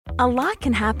A lot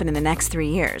can happen in the next 3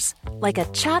 years. Like a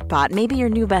chatbot may be your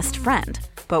new best friend.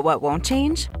 But what won't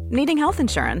change? Needing health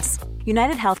insurance.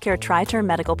 United Healthcare Tri-Term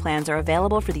Medical Plans are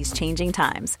available for these changing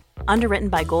times. Underwritten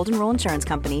by Golden Rule Insurance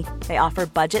Company, they offer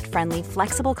budget-friendly,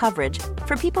 flexible coverage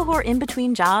for people who are in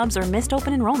between jobs or missed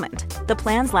open enrollment. The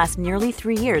plans last nearly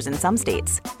 3 years in some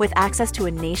states, with access to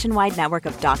a nationwide network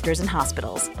of doctors and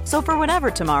hospitals. So for whatever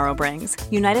tomorrow brings,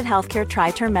 United Healthcare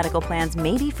Tri-Term Medical Plans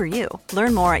may be for you.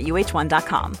 Learn more at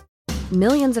uh1.com.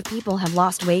 Millions of people have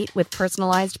lost weight with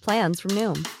personalized plans from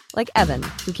Noom. Like Evan,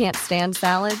 who can't stand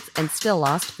salads and still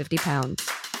lost 50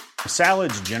 pounds.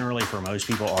 Salads generally for most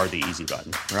people are the easy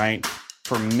button, right?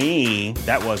 For me,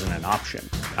 that wasn't an option.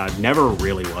 I never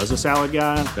really was a salad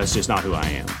guy. That's just not who I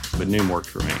am. But Noom worked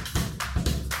for me.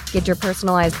 Get your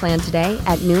personalized plan today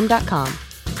at Noom.com.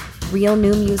 Real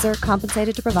Noom user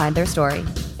compensated to provide their story.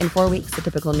 In 4 weeks, the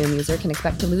typical Noom user can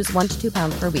expect to lose 1 to 2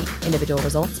 pounds per week. Individual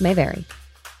results may vary.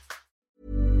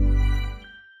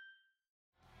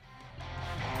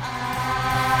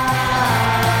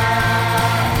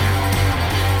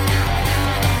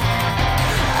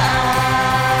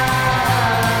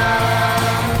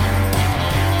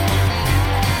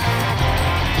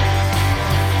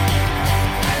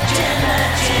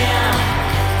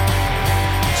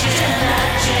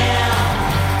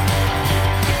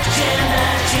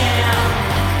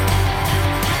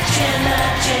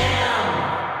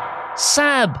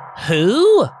 Sab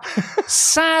who?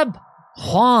 Sab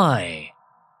why?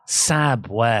 Sab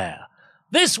where?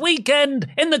 This weekend,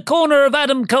 in the corner of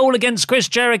Adam Cole against Chris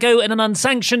Jericho in an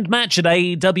unsanctioned match at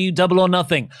AEW Double or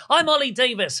Nothing. I'm Ollie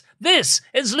Davis. This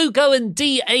is Luke Owen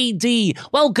DAD.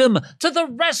 Welcome to the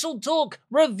Wrestle Talk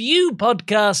review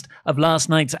podcast of last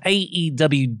night's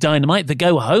AEW Dynamite, the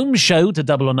go-home show to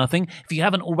Double or Nothing. If you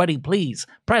haven't already, please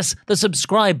press the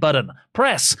subscribe button.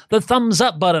 Press the thumbs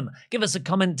up button. Give us a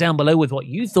comment down below with what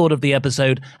you thought of the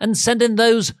episode and send in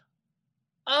those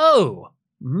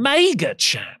mega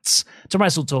chats to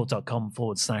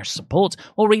wrestletalk.com/support.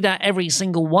 We'll read out every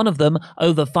single one of them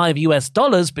over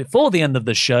 $5 before the end of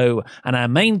the show. And our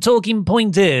main talking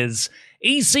point is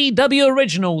ECW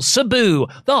original Sabu,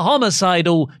 the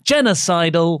homicidal,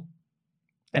 genocidal,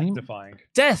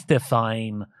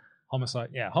 death-defying.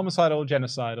 Homicidal,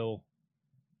 genocidal,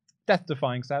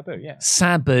 death-defying Sabu, yeah.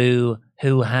 Sabu,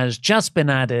 who has just been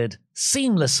added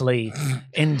seamlessly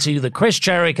into the Chris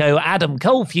Jericho Adam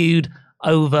Cole feud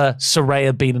over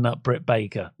Saraya beating up Britt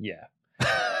Baker. Yeah.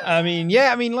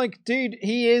 Dude,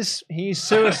 he's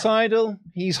suicidal,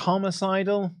 he's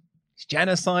homicidal, he's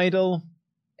genocidal,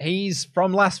 he's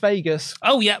from Las Vegas.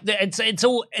 Oh yeah, it's in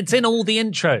all the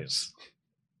intros.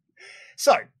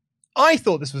 So, I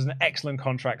thought this was an excellent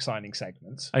contract signing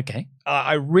segment. Okay.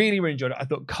 I really, really enjoyed it. I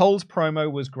thought Cole's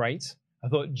promo was great. I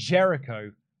thought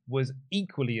Jericho was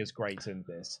equally as great in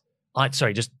this.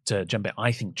 Just to jump in,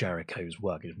 I think Jericho's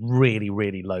work is really,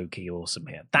 really low-key awesome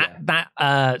here.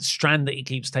 That strand that he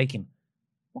keeps taking,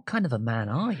 what kind of a man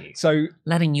are you? So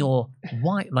letting your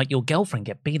wife, like your girlfriend,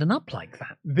 get beaten up like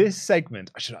that. This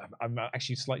segment, I'm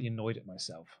actually slightly annoyed at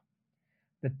myself.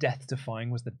 The death-defying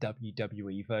was the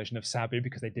WWE version of Sabu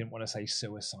because they didn't want to say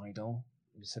suicidal.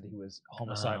 They said he was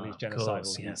homicidal, he's genocidal.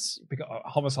 Course, yes. Because,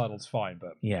 homicidal's fine,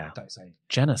 but yeah, don't say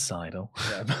genocidal.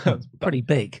 Yeah, pretty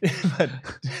big. but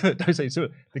don't say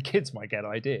suicide. The kids might get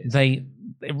ideas. It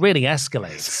really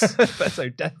escalates. So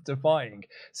death-defying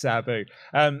Sabu.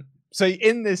 So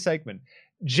in this segment,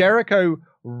 Jericho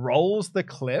rolls the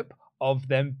clip of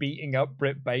them beating up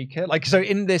Britt Baker. So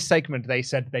in this segment, they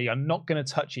said they are not going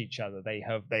to touch each other.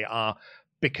 And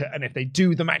if they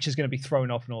do, the match is going to be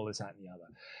thrown off and all this, that, and the other.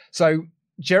 So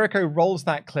Jericho rolls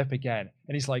that clip again,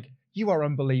 and he's like, "You are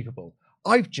unbelievable.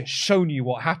 I've just shown you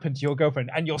what happened to your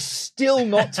girlfriend, and you're still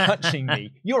not touching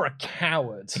me. You're a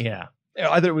coward." Yeah.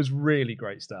 I thought it was really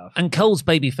great stuff. And Cole's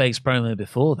babyface promo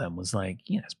before then was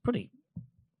it's pretty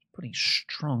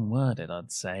strong worded,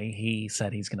 I'd say. He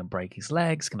said he's going to break his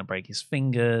legs, going to break his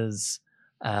fingers.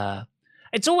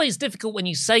 It's always difficult when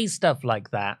you say stuff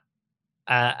like that,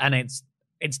 and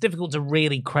it's difficult to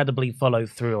really credibly follow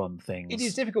through on things. It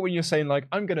is difficult when you're saying,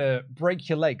 I'm going to break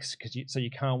your legs so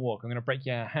you can't walk. I'm going to break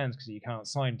your hands because you can't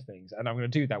sign things. And I'm going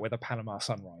to do that with a Panama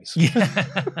sunrise. Yeah.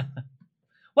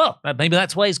 Well, maybe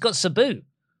that's why he's got Sabu.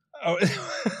 Oh,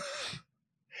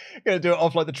 going to do it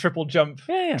off the triple jump.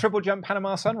 Yeah. Triple jump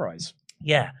Panama sunrise.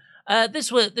 Yeah.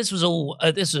 This was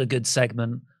a good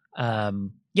segment. I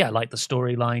like the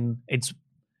storyline.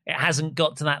 It hasn't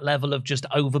got to that level of just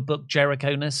overbooked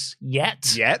Jericho-ness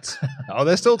yet. Oh,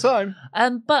 there's still time.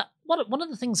 But one of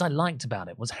the things I liked about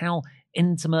it was how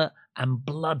intimate and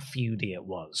blood feudy it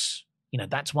was.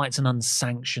 That's why it's an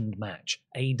unsanctioned match.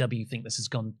 AEW think this has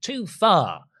gone too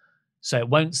far So it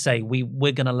won't say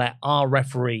we're going to let our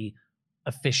referee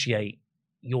officiate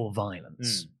your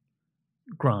violence.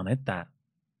 Granted, that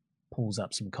pulls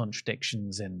up some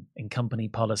contradictions in company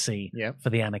policy for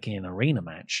the Anarchy in Arena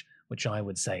match, which I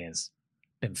would say has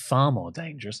been far more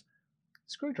dangerous.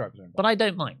 Screwdrivers are involved. But I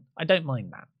don't mind. I don't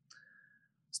mind that.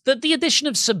 The addition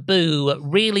of Sabu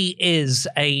really is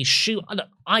a shoe.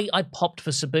 I popped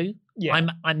for Sabu. Yeah.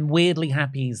 I'm weirdly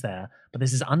happy he's there, but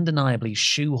this is undeniably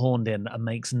shoehorned in and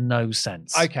makes no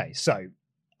sense. Okay, so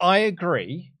I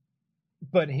agree,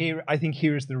 but I think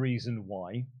here is the reason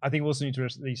why. I think we also need to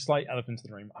address the slight elephant in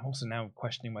the room. I'm also now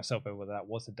questioning myself over whether that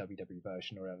was the WWE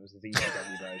version or whether it was the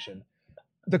ECW version.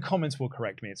 The comments will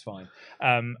correct me. It's fine.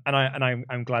 And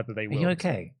I'm glad that they will. Are you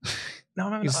okay? No,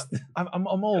 I'm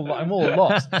all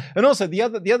lost. And also the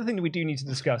other thing that we do need to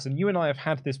discuss, and you and I have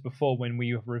had this before when we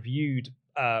have reviewed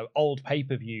old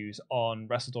pay-per-views on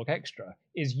Wrestle Talk Extra,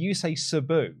 is you say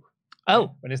Sabu.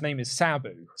 Oh, when his name is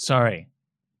Sabu. Sorry,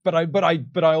 but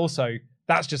I also,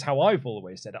 that's just how I've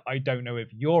always said it. I don't know if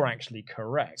you're actually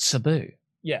correct. Sabu.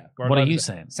 Yeah. What are you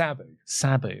saying? Sabu.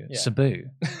 Sabu. Yeah. Sabu.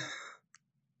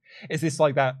 Is this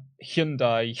like that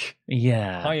Hyundai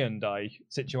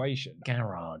situation?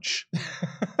 Garage.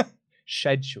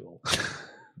 Schedule.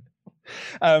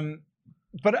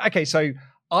 But okay, so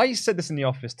I said this in the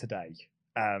office today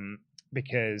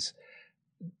because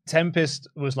Tempest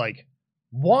was like,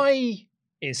 why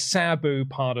is Sabu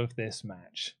part of this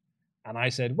match? And I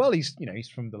said, well, he's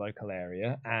from the local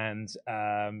area, and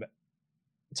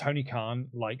Tony Khan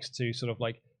likes to sort of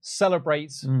like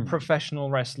celebrates professional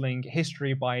wrestling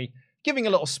history by giving a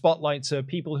little spotlight to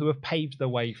people who have paved the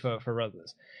way for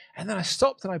others. And then I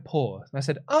stopped and I paused and I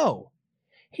said, oh,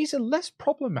 he's a less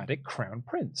problematic crown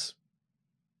prince.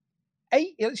 Do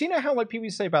you know how like people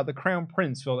say about the crown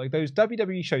prince for like those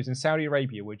WWE shows in Saudi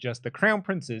Arabia were just the crown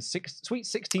prince's sweet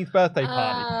 16th birthday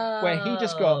party where he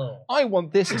just got, I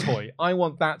want this toy, I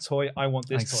want that toy, I want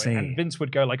this toy. See. And Vince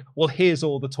would go like, well, here's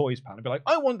all the toys, pal. And be like,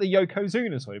 I want the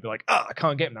Yokozuna toy. He'd be like, I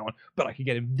can't get him that one, but I could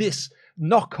get him this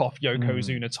knockoff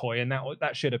Yokozuna toy, and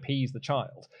that should appease the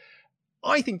child.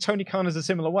 I think Tony Khan is a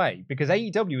similar way because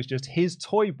AEW is just his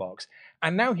toy box.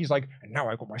 And now he's like, and now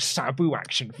I've got my Sabu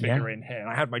action figure in here. And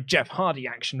I had my Jeff Hardy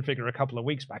action figure a couple of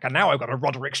weeks back. And now I've got a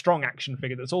Roderick Strong action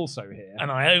figure that's also here.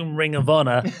 And I own Ring of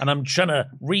Honor. And I'm trying to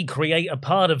recreate a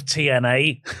part of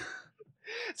TNA.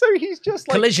 So he's just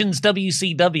like... Collision's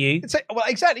WCW. Well,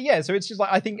 exactly, yeah. So it's just like,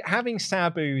 I think having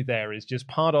Sabu there is just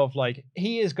part of like,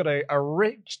 he has got a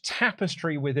rich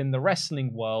tapestry within the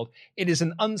wrestling world. It is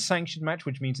an unsanctioned match,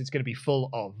 which means it's going to be full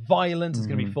of violence. It's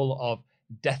going to be full of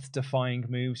death-defying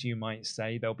moves, you might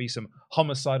say. There'll be some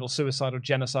homicidal, suicidal,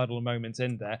 genocidal moments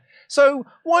in there. So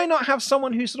why not have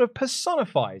someone who sort of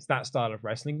personifies that style of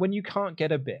wrestling when you can't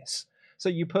get Abyss? So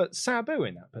you put Sabu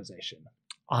in that position.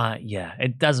 Yeah,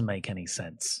 it doesn't make any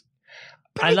sense.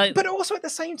 But also at the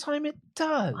same time, it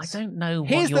does. I don't know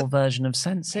what your version of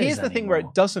sense is. Here's the thing where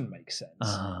it doesn't make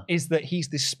sense, is that he's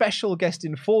the special guest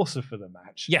enforcer for the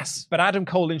match. Yes. But Adam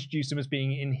Cole introduced him as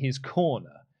being in his corner.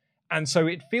 And so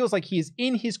it feels like he is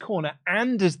in his corner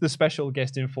and as the special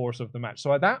guest enforcer of the match.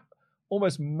 So that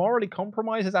almost morally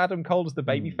compromises Adam Cole as the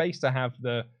babyface to have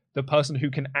the person who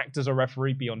can act as a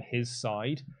referee be on his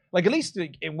side. Like, at least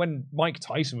when Mike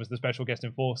Tyson was the special guest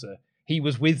enforcer, he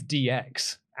was with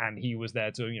DX and he was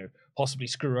there to, possibly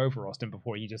screw over Austin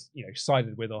before he just,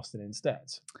 sided with Austin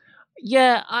instead.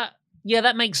 Yeah,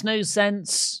 that makes no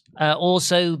sense.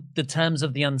 Also, the terms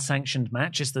of the unsanctioned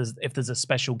match, if there's a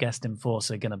special guest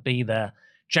enforcer going to be there,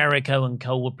 Jericho and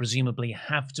Cole would presumably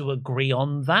have to agree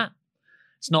on that.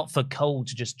 It's not for Cole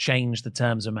to just change the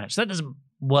terms of match. That doesn't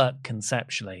work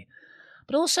conceptually.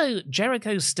 But also,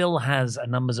 Jericho still has a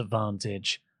numbers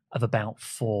advantage of about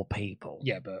 4 people.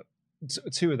 Yeah, but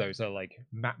 2 of those are like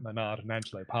Matt Menard and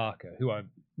Angelo Parker, who are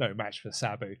no match for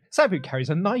Sabu. Sabu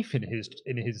carries a knife in his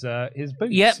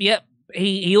boots. Yep.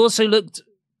 He also looked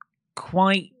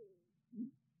quite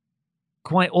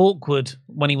awkward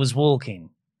when he was walking.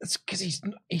 It's because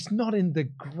he's not in the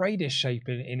greatest shape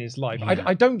in his life. Yeah.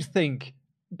 I don't think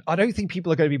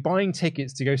people are going to be buying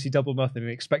tickets to go see Double Nothing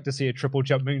and expect to see a triple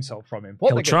jump moonsault from him.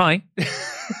 He'll try.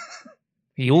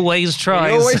 He always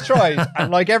tries. He always tries.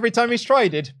 And like every time he's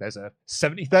tried it, there's a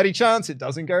 70-30 chance it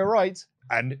doesn't go right.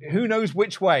 And who knows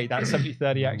which way that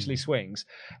 70-30 actually swings.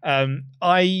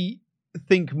 I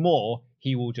think more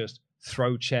he will just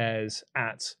throw chairs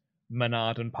at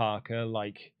Menard and Parker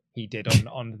like he did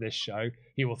on this show.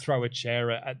 He will throw a chair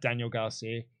at Daniel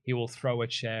Garcia. He will throw a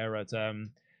chair at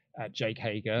Jake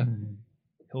Hager.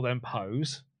 He'll then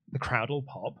pose. The crowd will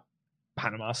pop.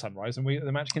 Panama Sunrise, and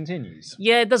the match continues.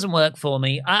 Yeah, it doesn't work for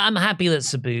me. I'm happy that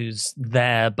Sabu's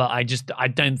there, but I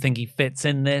don't think he fits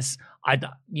in this.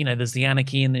 There's the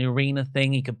Anarchy in the Arena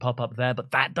thing. He could pop up there,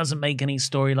 but that doesn't make any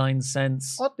storyline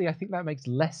sense. Oddly, I think that makes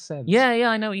less sense. Yeah,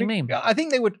 I know what you mean. I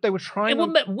think they were trying.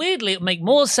 Weirdly, it would make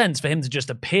more sense for him to just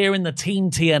appear in the Team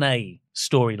TNA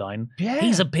storyline. Yeah.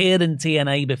 He's appeared in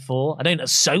TNA before. I don't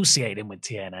associate him with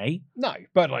TNA. No,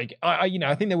 but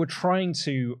I think they were trying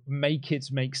to make it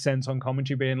make sense on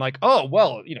commentary, being like, oh,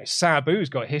 well, Sabu's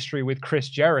got history with Chris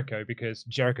Jericho because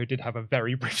Jericho did have a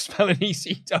very brief spell in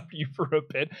ECW for a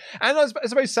bit. And I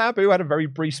suppose Sabu had a very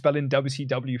brief spell in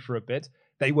WCW for a bit.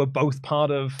 They were both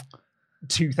part of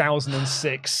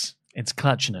 2006. It's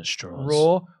clutching at straws.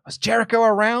 Raw. Was Jericho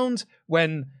around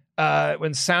when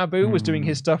Sabu was doing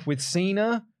his stuff with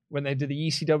Cena, when they did the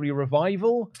ECW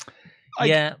revival?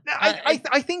 I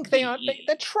think they're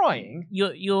trying.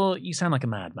 You sound like a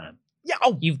madman. Yeah.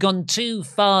 You've gone too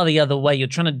far the other way. You're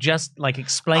trying to just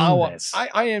explain this.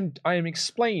 I am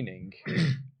explaining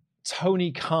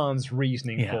Tony Khan's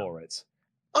reasoning for it.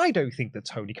 I don't think that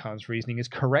Tony Khan's reasoning is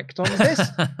correct on this,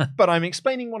 but I'm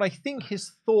explaining what I think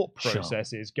his thought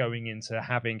process is going into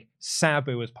having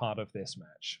Sabu as part of this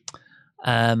match.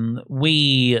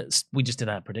 We just did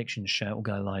our prediction show. We'll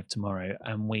go live tomorrow,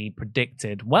 and we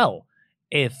predicted, well,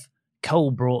 if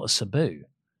Cole brought a Sabu,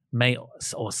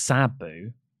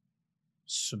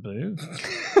 Sabu,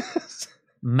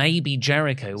 maybe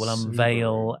Jericho will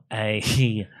unveil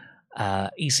a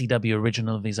ECW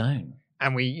original of his own.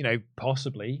 And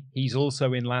possibly he's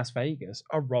also in Las Vegas,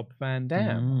 a Rob Van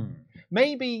Dam.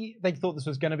 Maybe they thought this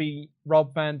was going to be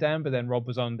Rob Van Dam, but then Rob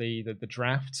was on the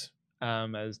draft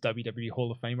as WWE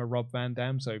Hall of Famer Rob Van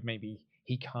Dam, so maybe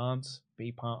he can't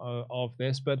be part of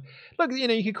this. But look,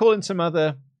 you could call in some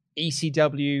other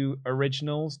ECW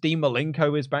originals. Dean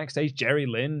Malenko is backstage. Jerry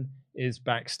Lynn is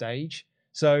backstage.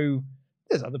 So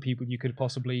there's other people you could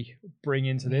possibly bring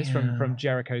into this from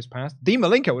Jericho's past. Dean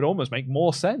Malenko would almost make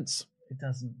more sense. It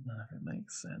doesn't know if it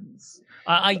makes sense.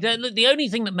 The only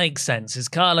thing that makes sense is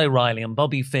Kyle O'Reilly and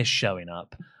Bobby Fish showing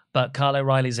up. But Kyle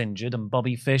O'Reilly's injured and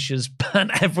Bobby Fish has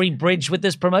burnt every bridge with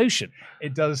this promotion.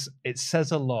 It does. It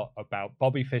says a lot about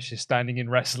Bobby Fish's standing in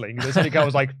wrestling. There's any guy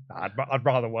was like, I'd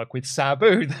rather work with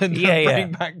Sabu than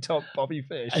bring back top Bobby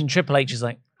Fish. And Triple H is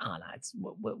like, lads,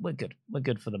 we're good. We're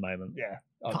good for the moment. Yeah.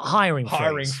 Hiring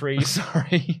freeze.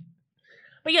 Sorry.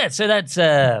 But yeah, so that's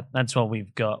what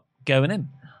we've got going in.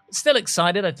 Still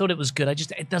excited. I thought it was good.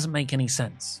 It doesn't make any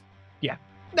sense. Yeah.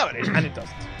 No, it is, and it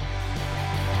doesn't.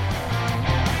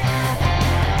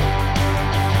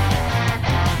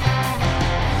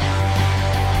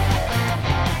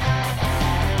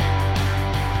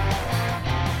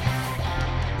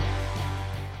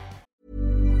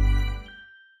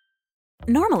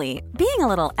 Normally, being a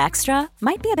little extra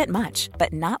might be a bit much,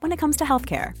 but not when it comes to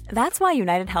healthcare. That's why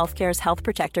United Healthcare's Health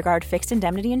Protector Guard fixed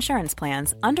indemnity insurance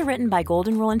plans, underwritten by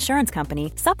Golden Rule Insurance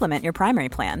Company, supplement your primary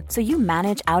plan so you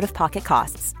manage out-of-pocket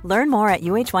costs. Learn more at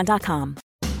uh1.com.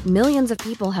 Millions of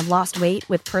people have lost weight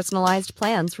with personalized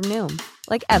plans from Noom.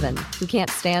 Like Evan, who can't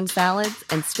stand salads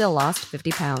and still lost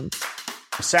 50 pounds.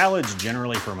 Salads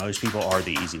generally for most people are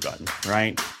the easy button,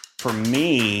 right? For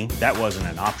me, that wasn't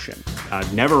an option. I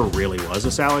never really was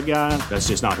a salad guy. That's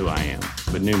just not who I am.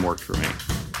 But Noom worked for me.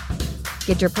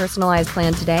 Get your personalized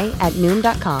plan today at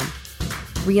Noom.com.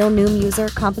 Real Noom user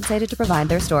compensated to provide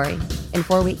their story. In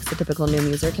 4 weeks, the typical Noom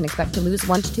user can expect to lose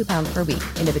 1 to 2 pounds per week.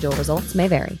 Individual results may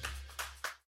vary.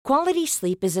 Quality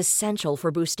sleep is essential for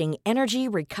boosting energy,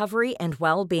 recovery, and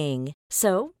well-being.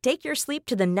 So, take your sleep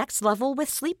to the next level with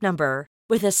Sleep Number.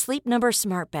 With a Sleep Number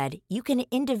smart bed, you can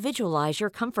individualize your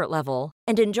comfort level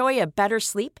and enjoy a better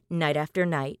sleep night after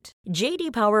night.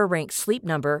 J.D. Power ranks Sleep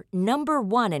Number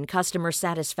 #1 in customer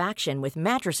satisfaction with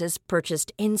mattresses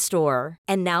purchased in-store.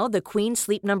 And now the Queen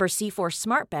Sleep Number C4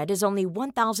 smart bed is only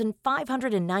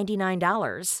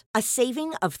 $1,599, a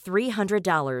saving of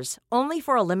 $300, only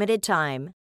for a limited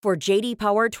time. For J.D.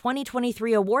 Power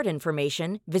 2023 award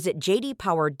information, visit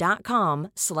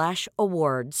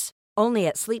jdpower.com/awards. Only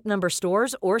at Sleep Number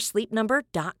stores or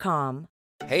sleepnumber.com.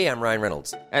 Hey, I'm Ryan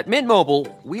Reynolds. At Mint Mobile,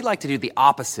 we like to do the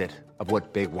opposite of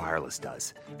what Big Wireless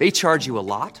does. They charge you a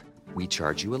lot, we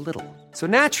charge you a little. So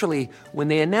naturally, when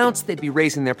they announced they'd be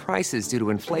raising their prices due to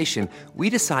inflation, we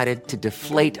decided to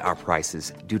deflate our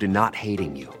prices due to not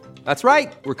hating you. That's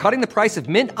right. We're cutting the price of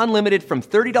Mint Unlimited from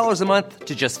 $30 a month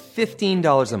to just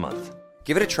 $15 a month.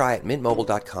 Give it a try at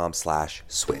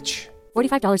mintmobile.com/switch.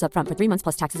 $45 up front for 3 months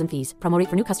plus taxes and fees. Promo rate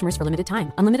for new customers for limited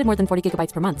time. Unlimited more than 40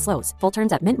 gigabytes per month. Slows full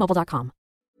terms at mintmobile.com.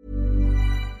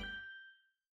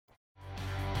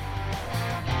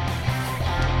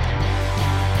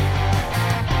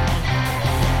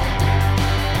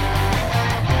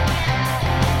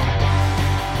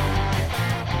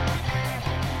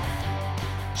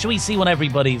 Shall we see what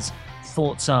everybody's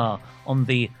thoughts are on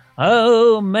the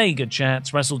Omega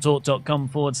Chats?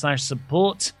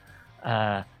 WrestleTalk.com/support.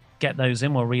 Get those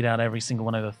in. We'll read out every single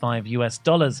one over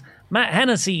 $5. Matt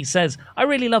Hennessy says, I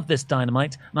really love this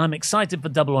Dynamite, and I'm excited for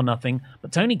Double or Nothing,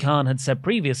 but Tony Khan had said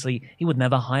previously he would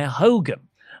never hire Hogan.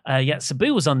 Yet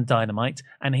Sabu was on Dynamite,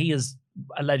 and he is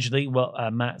allegedly,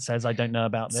 Matt says, I don't know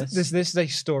about this. This is a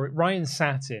story. Ryan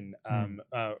Satin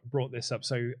brought this up.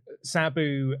 So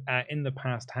Sabu in the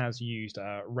past has used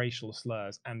racial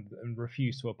slurs and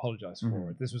refused to apologize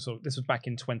for it. This was back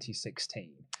in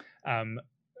 2016.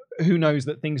 Who knows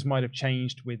that things might have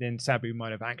changed within. Sabu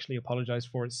might have actually apologized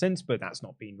for it since, but that's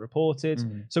not been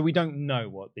reported. So we don't know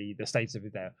what the status of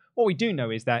it there. What we do know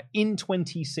is that in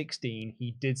 2016,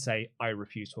 he did say, I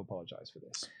refuse to apologize for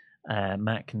this.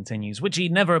 Matt continues, which he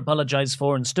never apologized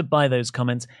for and stood by those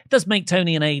comments. It does make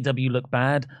Tony and AEW look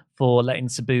bad for letting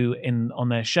Sabu in on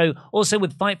their show. Also,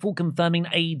 with Fightful confirming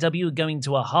AEW are going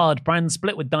to a hard brand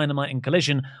split with Dynamite and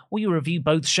Collision, will you review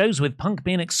both shows with Punk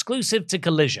being exclusive to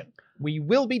Collision? We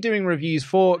will be doing reviews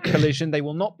for Collision. They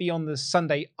will not be on the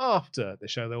Sunday after the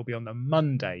show. They'll be on the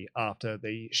Monday after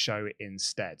the show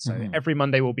instead. So every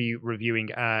Monday we'll be reviewing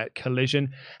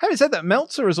Collision. Having said that,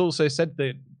 Meltzer has also said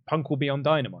that Punk will be on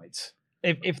Dynamite.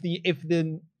 If the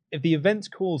event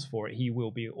calls for it, he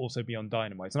will also be on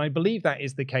Dynamite. And I believe that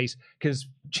is the case because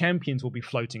champions will be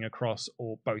floating across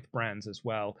both brands as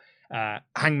well.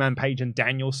 Hangman Page and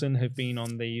Danielson have been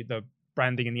on the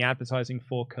branding and the advertising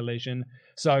for Collision.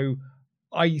 So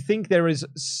I think there is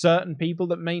certain people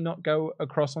that may not go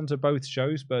across onto both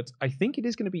shows, but I think it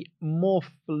is going to be more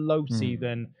floaty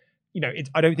than,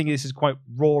 I don't think this is quite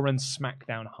Raw and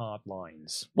SmackDown hard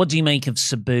lines. What do you make of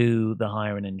Sabu, the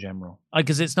hiring in general?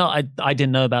 Because it's not, I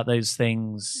didn't know about those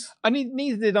things. I mean,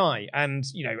 neither did I. And,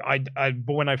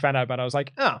 but when I found out about it, I was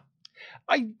like, I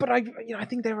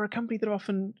think they were a company that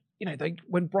often,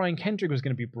 when Brian Kendrick was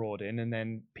going to be brought in and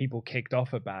then people kicked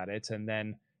off about it and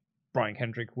then Brian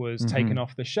Kendrick was taken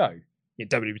off the show.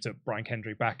 WWE took Brian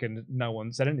Kendrick back and no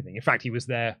one said anything. In fact, he was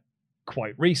there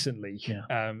quite recently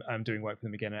doing work for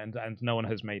them again and no one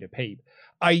has made a peep.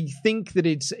 I think that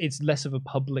it's less of a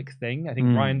public thing. I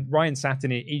think Ryan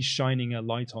Satin is shining a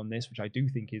light on this, which I do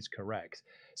think is correct.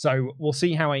 So we'll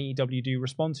see how AEW do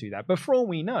respond to that. But for all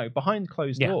we know, behind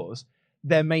closed doors,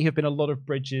 there may have been a lot of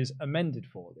bridges amended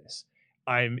for this.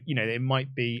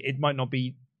 It might not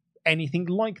be anything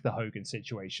like the Hogan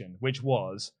situation, which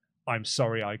was, I'm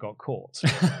sorry I got caught.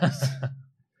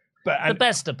 The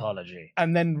best apology.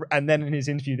 And then in his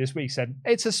interview this week said,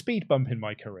 it's a speed bump in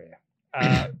my career.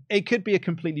 It could be a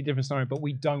completely different story, but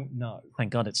we don't know.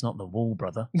 Thank God it's not the Wall,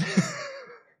 brother.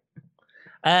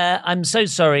 I'm so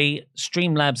sorry.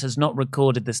 Streamlabs has not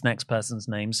recorded this next person's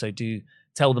name, so do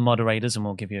tell the moderators and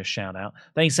we'll give you a shout out.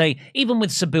 They say, even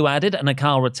with Sabu added and a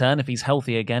Carl return if he's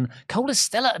healthy again, Cole is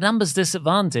still at a numbers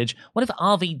disadvantage. What if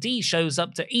RVD shows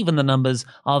up to even the numbers?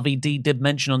 RVD did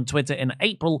mention on Twitter in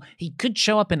April he could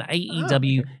show up in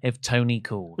AEW if Tony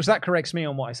called. Which that corrects me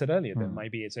on what I said earlier, that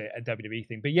maybe it's a WWE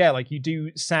thing. But yeah, you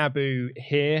do Sabu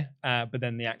here, but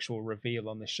then the actual reveal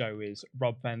on the show is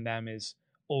Rob Van Dam is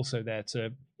also there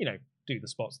to, do the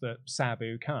spots that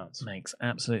Sabu can't. Makes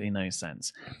absolutely no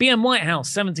sense. BM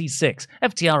Whitehouse 76.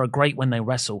 FTR are great when they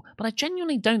wrestle, but I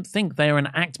genuinely don't think they are an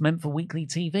act meant for weekly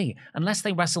TV, unless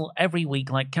they wrestle every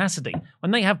week like Cassidy.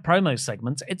 When they have promo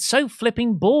segments, it's so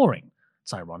flipping boring.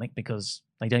 It's ironic because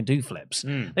they don't do flips.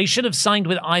 They should have signed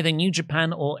with either New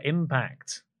Japan or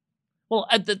Impact. Well,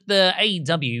 the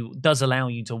AEW does allow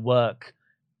you to work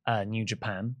New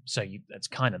Japan, so it's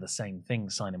kind of the same thing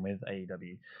signing with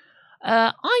AEW.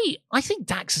 I think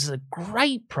Dax is a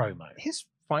great promo. His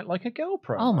fight like a girl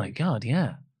promo. Oh my God,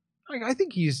 yeah. I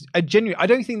think he's a genuine. I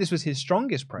don't think this was his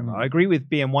strongest promo. I agree with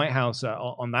BM Whitehouse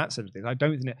on that sort of thing. I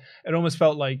don't think it almost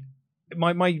felt like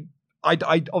I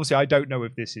obviously I don't know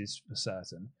if this is for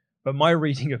certain, but my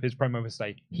reading of his promo was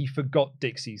like he forgot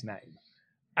Dixie's name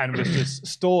and was just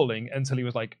stalling until he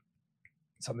was like,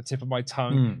 it's on the tip of my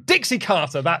tongue. Dixie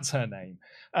Carter, that's her name.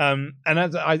 And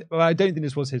I don't think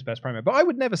this was his best promo, but I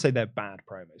would never say they're bad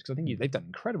promos because I think they've done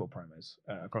incredible promos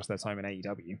across their time in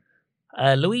AEW.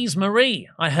 Louise Marie,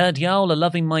 I heard y'all are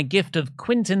loving my gift of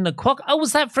Quentin the Quack. Oh,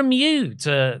 was that from you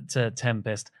to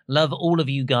Tempest? Love all of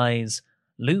you guys.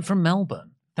 Lou from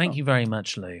Melbourne. Thank you very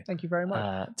much, Lou. Thank you very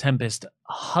much. Tempest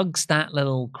hugs that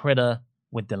little critter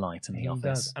with delight in the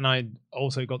office. Does. And I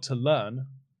also got to learn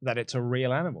that it's a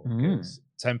real animal because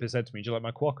Tempest said to me, do you like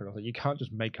my quokka? And I was like, you can't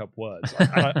just make up words.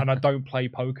 And I don't play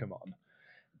Pokemon.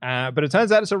 But it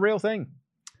turns out it's a real thing.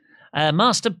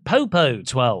 Master Popo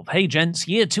 12. Hey gents,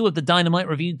 year 2 of the Dynamite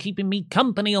review, keeping me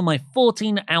company on my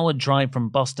 14-hour drive from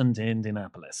Boston to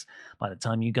Indianapolis. By the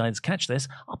time you guys catch this,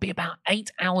 I'll be about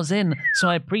 8 hours in, so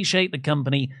I appreciate the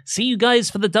company. See you guys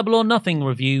for the Double or Nothing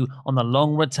review on the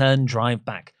long return drive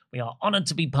back. We are honoured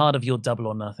to be part of your Double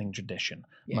or Nothing tradition,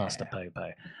 Master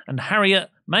Popo. And Harriet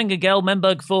Mangagel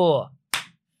Memberg for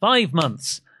 5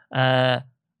 months.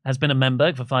 Has been a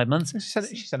Memberg for 5 months.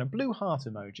 She sent a blue heart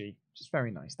emoji, which is very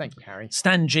nice. Thank you, Harry.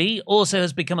 Stan G also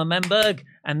has become a Memberg,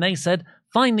 and they said,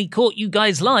 finally caught you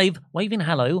guys live, waving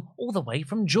hello all the way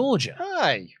from Georgia.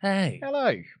 Hi. Hey.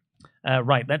 Hello.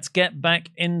 Right, let's get back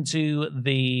into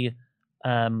the...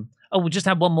 we just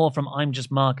had one more from I'm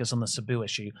Just Marcus on the Sabu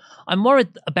issue. I'm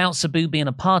worried about Sabu being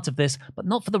a part of this, but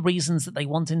not for the reasons that they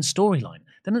want in storyline.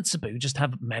 Didn't Sabu just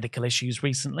have medical issues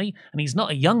recently? And he's not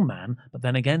a young man, but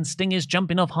then again, Sting is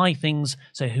jumping off high things,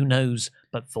 so who knows?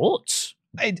 But thoughts?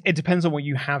 It depends on what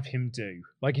you have him do.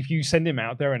 Like, if you send him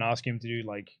out there and ask him to do,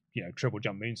 like, triple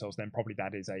jump moonsaults, then probably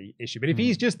that is a issue. But if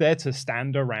he's just there to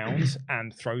stand around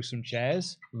and throw some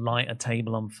chairs, light a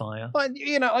table on fire,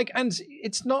 and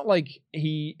it's not like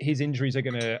his injuries are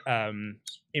going to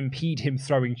impede him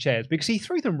throwing chairs, because he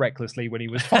threw them recklessly when he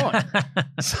was fine.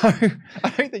 So I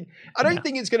don't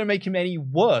think it's going to make him any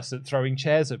worse at throwing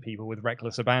chairs at people with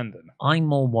reckless abandon. I'm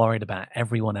more worried about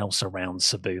everyone else around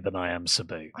Sabu than I am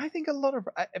Sabu. I think a lot of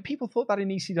people thought that in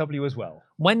ECW as well.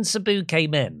 When Sabu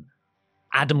came in,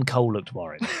 Adam Cole looked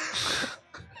worried.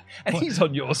 And he's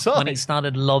on your side. When he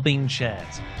started lobbing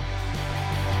chairs.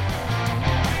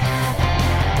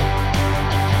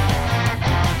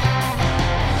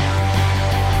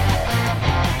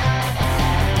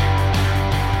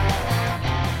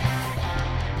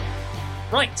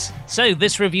 Right, so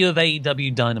this review of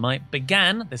AEW Dynamite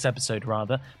began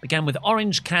with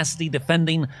Orange Cassidy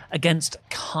defending against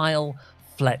Kyle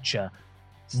Fletcher.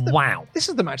 Wow. This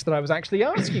is the match that I was actually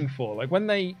asking for. Like,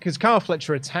 because Kyle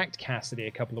Fletcher attacked Cassidy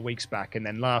a couple of weeks back, and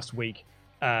then last week,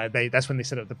 that's when they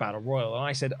set up the Battle Royal. And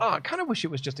I said, I kind of wish it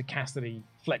was just a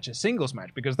Cassidy-Fletcher singles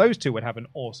match, because those two would have an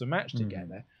awesome match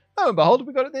together. Lo and behold,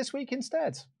 we got it this week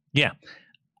instead. Yeah.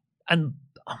 And,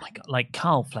 oh my God, like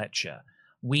Kyle Fletcher,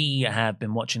 we have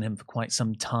been watching him for quite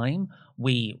some time.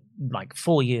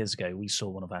 4 years ago, we saw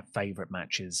one of our favourite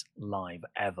matches live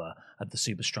ever at the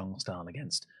Super Strong Style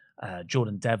against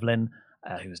Jordan Devlin,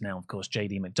 who is now, of course,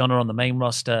 JD McDonough on the main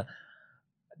roster.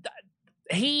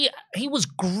 He was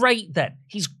great then.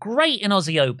 He's great in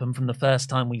Aussie Open from the first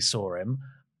time we saw him,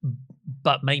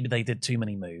 but maybe they did too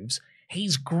many moves.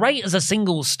 He's great as a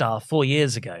singles star 4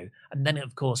 years ago. And then,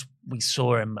 of course, we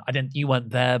saw him. You weren't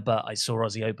there, but I saw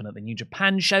Aussie Open at the New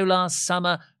Japan show last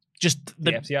summer. Just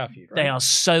the FTR feud, right? They are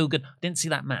so good. I didn't see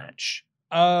that match.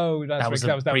 Oh, that was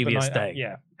the previous day.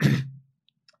 Yeah.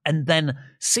 And then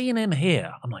seeing him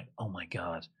here, I'm like, oh my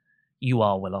God, you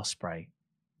are Will Ospreay.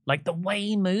 Like the way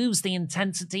he moves, the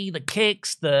intensity, the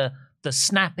kicks, the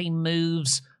snapping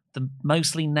moves, the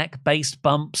mostly neck-based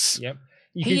bumps. Yep.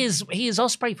 He is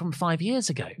Ospreay from 5 years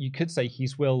ago. You could say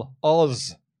he's Will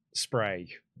Ospreay.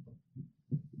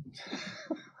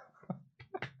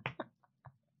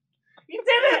 You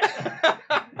did it!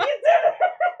 You did it!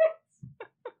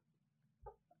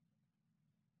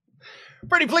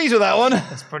 Pretty pleased with that one.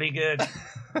 That's pretty good.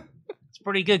 It's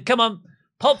pretty good. Come on,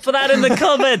 pop for that in the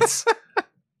comments.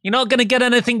 You're not going to get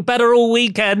anything better all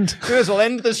weekend. May as well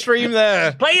end the stream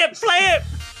there. Play it, play it!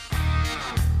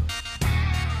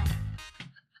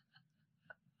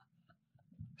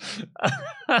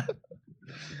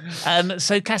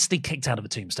 So Cassidy kicked out of a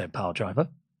tombstone pile driver.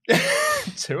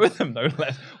 Two of them, no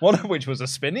less. One of which was a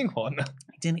spinning one.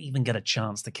 He didn't even get a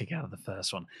chance to kick out of the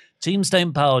first one.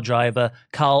 Tombstone pile driver.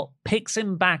 Carl picks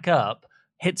him back up,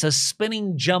 hits a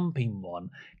spinning jumping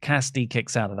one. Cassidy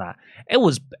kicks out of that.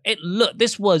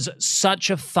 This was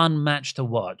such a fun match to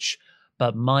watch.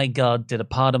 But my God, did a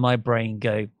part of my brain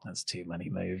go, that's too many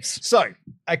moves. So,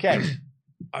 okay.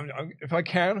 If I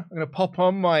can, I'm going to pop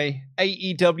on my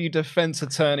AEW defense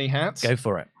attorney hat. Go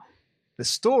for it. The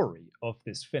story of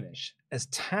this finish, as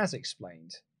Taz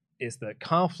explained, is that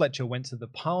Kyle Fletcher went to the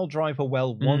pile driver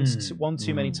well one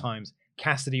too many times.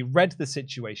 Cassidy read the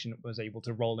situation, was able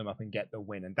to roll him up and get the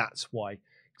win. And that's why,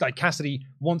 like, Cassidy,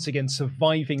 once again,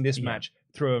 surviving this match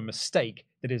through a mistake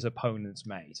that his opponents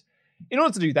made. In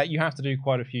order to do that, you have to do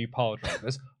quite a few pile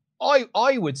drivers.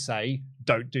 I would say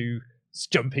don't do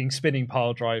jumping, spinning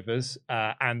pile drivers,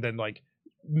 and then like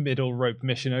middle rope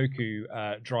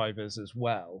Michinoku drivers as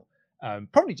well.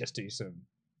 Probably just do some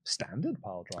standard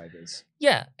pile drivers.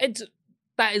 Yeah,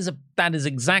 that is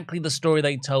exactly the story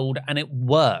they told, and it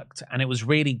worked, and it was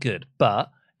really good. But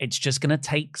it's just going to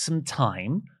take some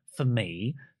time for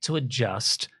me to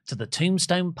adjust to the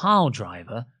Tombstone pile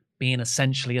driver being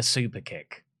essentially a super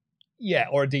kick. Yeah,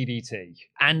 or a DDT.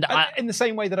 And in the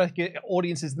same way that I think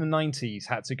audiences in the 90s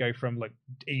had to go from, like,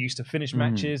 it used to finish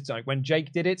matches. Like, when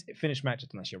Jake did it, it finished matches,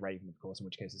 unless you're Raven, of course, in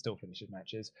which case it still finishes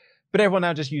matches. But everyone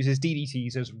now just uses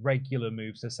DDTs as regular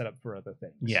moves to set up for other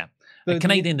things. Yeah. The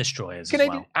Canadian Destroyers as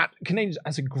well. Canadian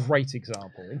as a great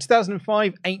example. In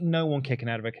 2005, ain't no one kicking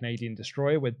out of a Canadian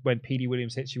Destroyer when Petey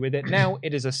Williams hits you with it. Now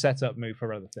it is a setup move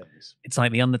for other things. It's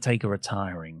like The Undertaker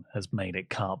retiring has made it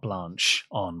carte blanche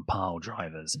on pile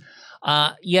drivers.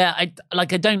 I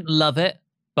don't love it,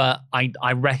 but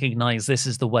I recognize this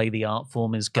is the way the art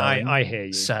form is going. I hear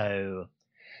you. So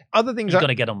other things you've got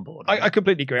to get on board. I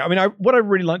completely agree. I mean, what I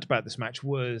really liked about this match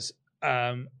was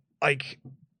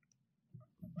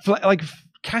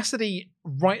Cassidy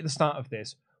right at the start of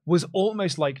this was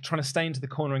almost like trying to stay into the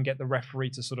corner and get the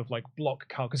referee to sort of like block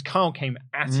Carl, because Carl came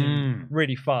at him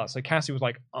really fast. So Cassidy was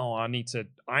like, oh, I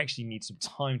actually need some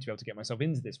time to be able to get myself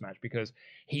into this match, because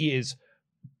he is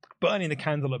burning the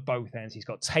candle at both ends. He's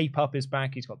got tape up his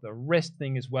back. He's got the wrist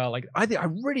thing as well. Like, I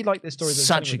really like this story.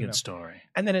 Such a good story.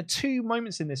 And then at 2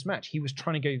 moments in this match, he was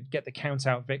trying to go get the count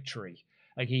out victory.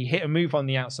 Like, he hit a move on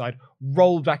the outside,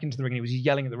 rolled back into the ring, and he was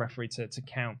yelling at the referee to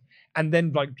count. And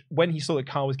then, like, when he saw that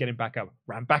Carl was getting back up,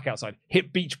 ran back outside,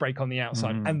 hit beach break on the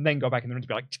outside, and then got back in the ring to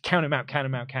be like, count him out, count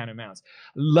him out, count him out.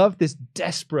 Love this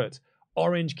desperate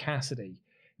Orange Cassidy,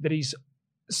 that he's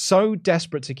so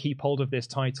desperate to keep hold of this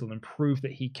title and prove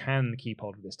that he can keep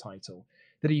hold of this title,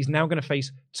 that he's now going to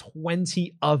face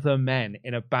 20 other men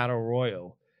in a battle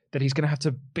royal that he's going to have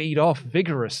to beat off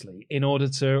vigorously in order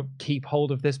to keep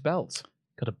hold of this belt.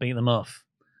 Got to beat them off.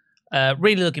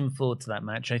 Really looking forward to that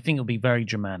match. I think it'll be very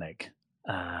dramatic.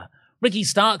 Ricky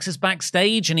Starks is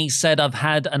backstage, and he said, I've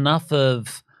had enough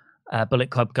of Bullet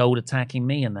Club Gold attacking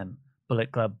me, and then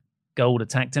Bullet Club Gold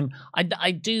attacked him.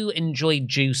 I do enjoy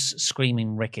Juice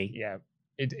screaming Ricky. Yeah,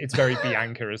 it's very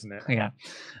Bianca, isn't it? Yeah.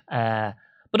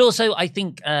 But also, I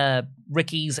think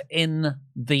Ricky's in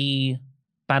the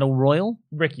Battle Royal.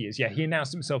 Ricky is, yeah. He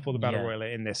announced himself for the Battle Royal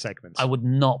in this segment. I would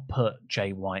not put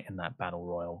Jay White in that Battle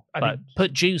Royal. But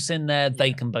put Juice in there,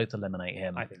 they can both eliminate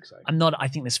him. I think so. I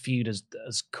think this feud has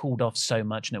cooled off so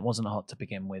much, and it wasn't hot to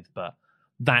begin with, but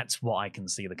that's what I can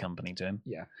see the company doing.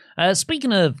 Yeah.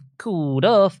 Speaking of cooled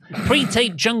off,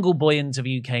 pre-tape Jungle Boy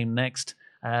interview came next,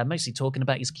 mostly talking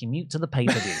about his commute to the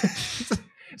pay-per-view.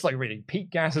 It's like reading Pete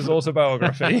Gass's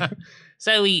autobiography.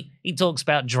 So he talks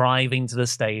about driving to the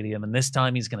stadium, and this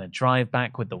time he's going to drive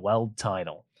back with the world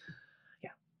title.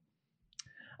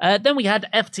 Yeah. Then we had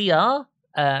FTR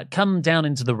come down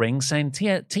into the ring saying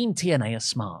Team TNA are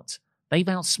smart. They've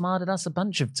outsmarted us a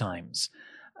bunch of times.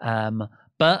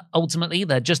 But ultimately,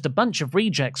 they're just a bunch of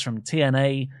rejects from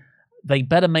TNA. They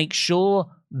better make sure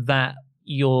that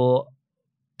your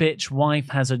bitch wife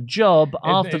has a job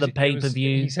after the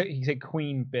pay-per-view. He said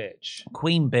queen bitch.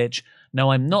 Queen bitch.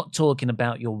 No, I'm not talking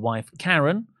about your wife,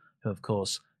 Karen, who, of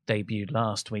course, debuted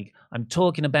last week. I'm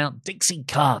talking about Dixie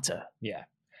Carter. Yeah.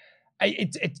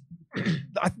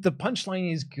 The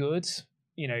punchline is good,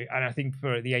 you know, and I think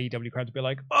for the AEW crowd to be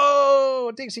like,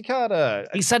 oh, Dixie Carter.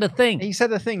 He said a thing. He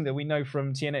said a thing that we know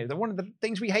from TNA. That one of the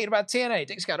things we hate about TNA,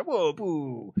 Dixie Carter, whoa,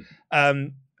 boo. I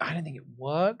don't think it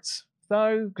worked,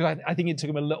 though, because I think it took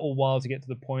him a little while to get to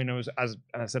the point. I was, as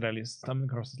I said earlier, stumbling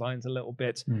across the lines a little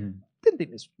bit. Didn't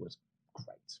think this was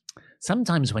great.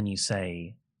 Sometimes when you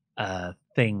say a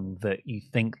thing that you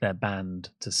think they're banned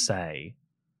to say,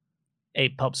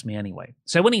 it pops me anyway.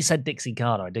 So when he said Dixie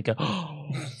Carter, I did go,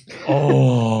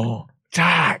 oh,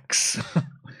 Dax.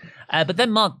 But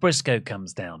then Mark Briscoe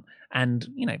comes down, and,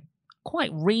 you know,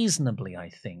 quite reasonably, I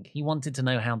think, he wanted to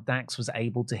know how Dax was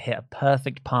able to hit a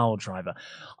perfect pile driver.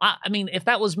 I mean, if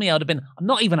that was me, I would have been, I'm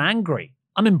not even angry.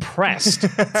 I'm impressed.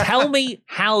 Tell me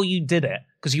how you did it,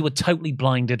 because you were totally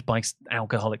blinded by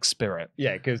alcoholic spirit.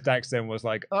 Yeah, because Dax then was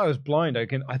like, oh, I was blind. I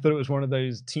thought it was one of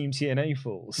those Team TNA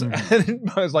fools. And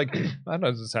I was like, that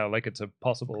doesn't sound like it's a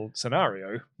possible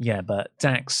scenario. Yeah, but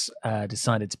Dax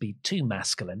decided to be too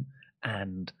masculine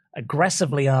and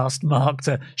aggressively asked Mark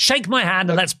to shake my hand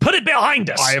and let's put it behind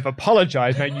us. I have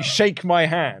apologized. Now you shake my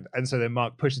hand. And so then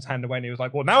Mark pushed his hand away and he was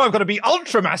like, well, now I've got to be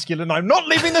ultra masculine. I'm not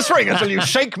leaving this ring until you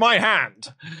shake my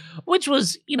hand. Which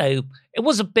was, you know, it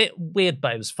was a bit weird,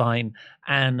 but it was fine.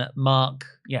 And Mark,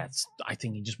 I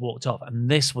think he just walked off. And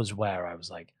this was where I was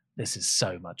like, this is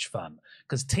so much fun.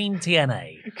 Because Team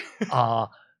TNA are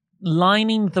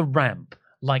lining the ramp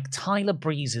like Tyler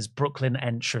Breeze's Brooklyn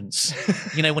entrance.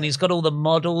 When he's got all the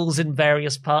models in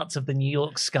various parts of the New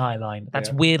York skyline.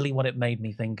 That's weirdly what it made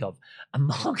me think of. And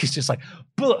Mark is just like,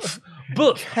 boof,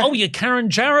 boof. Oh, you're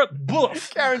Karen Jarrett?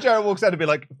 Boof. Karen Jarrett walks out and be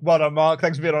like, well done, Mark.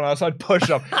 Thanks for being on our side.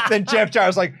 Push up. Then Jeff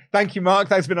Jarrett's like, thank you, Mark.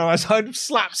 Thanks for being on our side.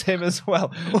 Slaps him as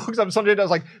well. Walks up, Sanjay does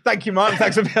like, thank you, Mark.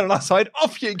 Thanks for being on our side.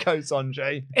 Off you go,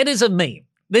 Sanjay. It is a meme.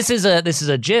 This is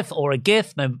a GIF or a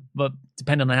GIF, but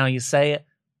depending on how you say it.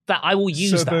 That I will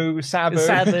use Sabu.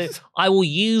 Sabu. I will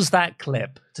use that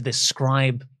clip to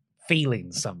describe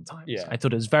feelings sometimes. Yeah. I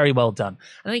thought it was very well done.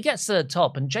 And then he gets to the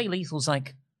top and Jay Lethal's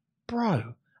like,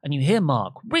 bro. And you hear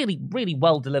Mark, really, really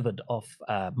well delivered off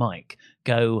mic,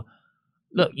 go,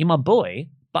 look, you're my boy,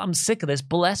 but I'm sick of this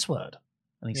bull S word.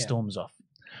 And he storms off.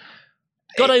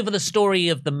 Got over the story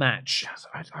of the match.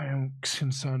 I am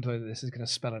concerned though that this is going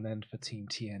to spell an end for Team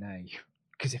TNA.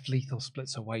 Because if Lethal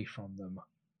splits away from them,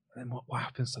 then what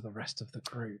happens to the rest of the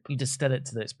group? You distill it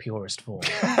to its purest form.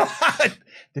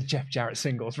 The Jeff Jarrett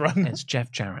singles run. It's Jeff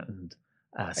Jarrett and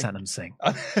Satnam Singh.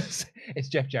 It's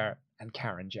Jeff Jarrett and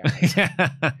Karen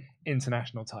Jarrett.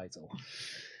 International title.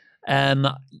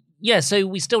 So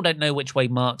we still don't know which way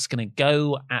Mark's going to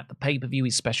go at the pay-per-view.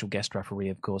 He's special guest referee,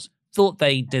 of course. Thought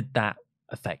they did that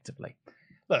effectively.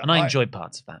 Look, and I enjoyed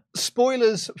parts of that.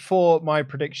 Spoilers for my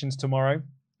predictions tomorrow.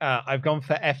 I've gone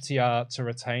for FTR to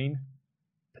retain.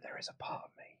 There is a part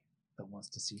of me that wants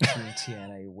to see Team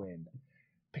TNA win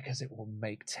because it will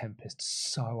make Tempest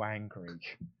so angry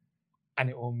and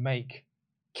it will make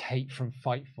Kate from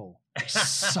Fightful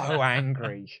so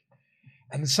angry.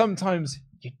 And sometimes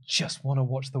you just want to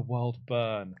watch the world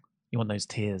burn. You want those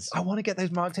tears. I want to get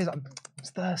those Mark tears. I'm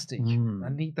thirsty. I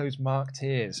need those Mark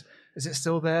tears. Is it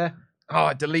still there? Oh,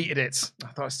 I deleted it. I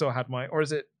thought I still had my... Or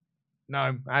is it...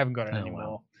 No, I haven't got it anymore.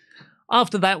 Well.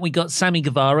 After that, we got Sammy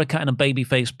Guevara cutting a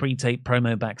babyface pre-tape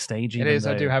promo backstage. It is.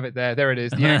 I do have it there. There it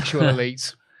is. The actual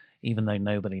elite. Even though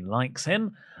nobody likes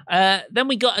him. Then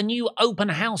we got a new open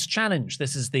house challenge.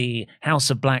 This is the House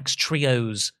of Black's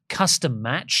Trios custom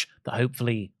match that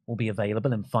hopefully will be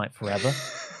available in Fight Forever.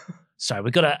 So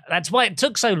we got to... That's why it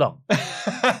took so long.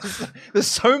 There's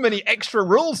so many extra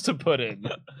rules to put in.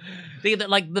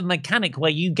 Like the mechanic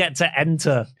where you get to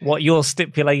enter what your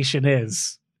stipulation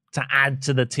is to add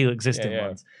to the two existing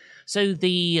ones. So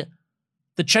the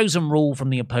chosen rule from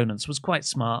the opponents was quite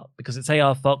smart because it's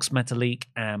AR Fox, Metalik,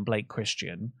 and Blake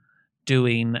Christian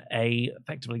doing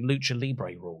effectively Lucha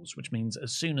Libre rules, which means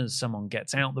as soon as someone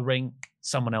gets out the ring,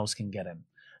 someone else can get in.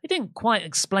 They didn't quite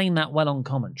explain that well on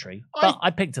commentary, but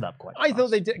I picked it up quite fast. I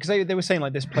thought they did, because they were saying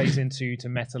like this plays into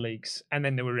Metalik's, and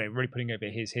then they were really putting over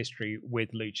his history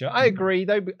with Lucha. I agree,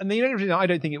 though, and the only reason I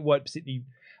don't think it worked particularly...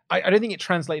 I don't think it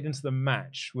translated into the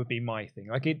match would be my thing.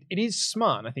 Like it is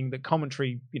smart, and I think that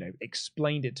commentary,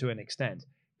 explained it to an extent,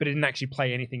 but it didn't actually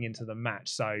play anything into the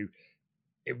match. So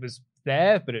it was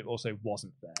there, but it also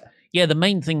wasn't there. Yeah, the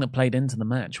main thing that played into the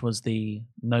match was the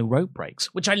no rope breaks,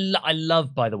 which I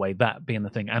love, by the way, that being the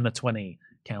thing, and the 20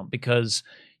 count, because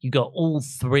you got all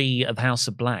three of House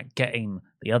of Black getting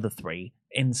the other three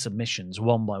in submissions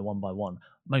one by one.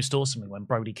 Most awesomely when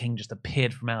Brody King just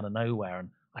appeared from out of nowhere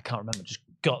and I can't remember, just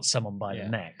got someone by the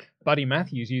neck. Buddy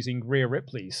Matthews using Rhea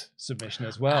Ripley's submission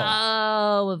as well.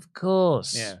 Oh, of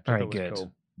course. Yeah, very good.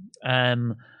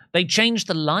 Cool. They changed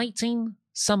the lighting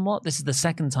somewhat. This is the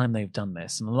second time they've done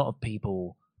this, and a lot of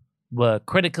people were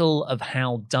critical of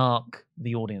how dark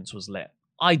the audience was lit.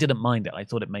 I didn't mind it. I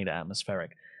thought it made it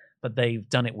atmospheric. But they've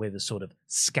done it with a sort of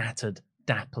scattered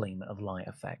dappling of light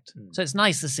effect. So it's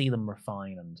nice to see them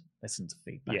refine and listen to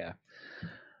feedback. Yeah.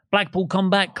 Blackpool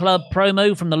Combat Club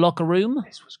promo from the locker room.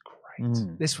 This was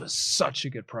great. This was such a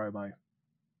good promo.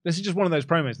 This is just one of those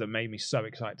promos that made me so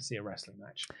excited to see a wrestling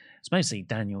match. It's mostly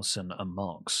Danielson and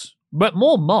Mox. But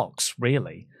more Mox,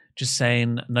 really. Just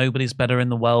saying nobody's better in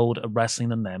the world at wrestling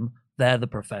than them. They're the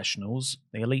professionals.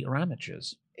 The elite are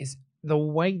amateurs. Is the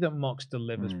way that Mox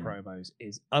delivers promos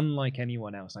is unlike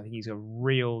anyone else. I think he's a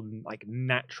real,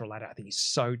 natural at it. I think he's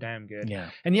so damn good.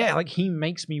 Yeah. And he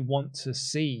makes me want to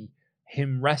see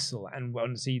him wrestle and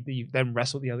want to see them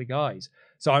wrestle the other guys.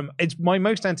 So it's my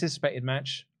most anticipated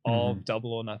match of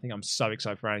Double or Nothing. I'm so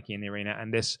excited for Anarchy in the Arena,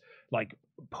 and this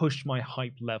pushed my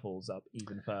hype levels up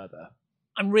even further.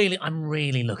 I'm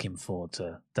really looking forward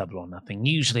to Double or Nothing.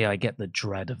 Usually I get the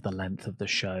dread of the length of the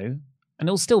show, and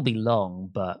it'll still be long,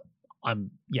 but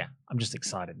I'm just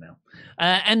excited now.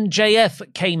 And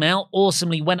JF came out,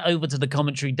 awesomely went over to the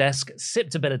commentary desk,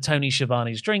 sipped a bit of Tony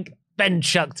Schiavone's drink, then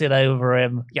chucked it over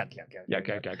him. Yuck.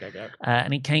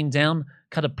 And he came down,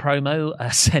 cut a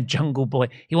promo, said Jungle Boy.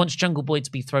 He wants Jungle Boy to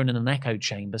be thrown in an echo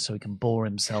chamber so he can bore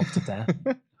himself to death.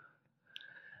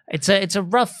 It's a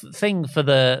rough thing for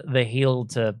the heel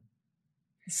to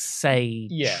say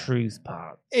truth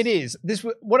part. It is.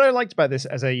 What I liked about this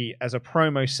as a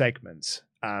promo segment,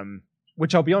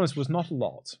 which I'll be honest was not a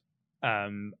lot.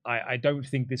 I don't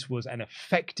think this was an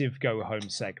effective go home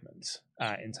segment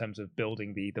in terms of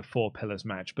building the four pillars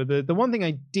match. But the one thing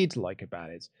I did like about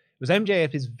it was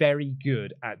MJF is very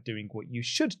good at doing what you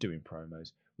should do in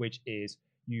promos, which is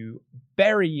you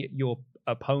bury your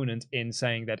opponent in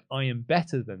saying that I am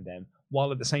better than them,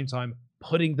 while at the same time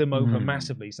putting them over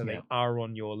massively so they are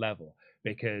on your level.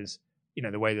 Because, you know,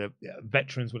 the way that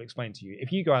veterans will explain to you,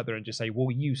 if you go out there and just say,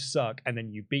 well, you suck, and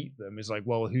then you beat them, it's like,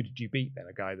 well, who did you beat then?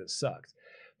 A guy that sucked.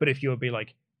 But if you'll be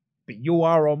like, but you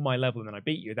are on my level and then I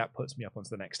beat you, that puts me up onto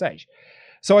the next stage.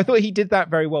 So I thought he did that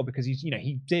very well, because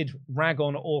he did rag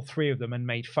on all three of them and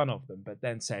made fun of them, but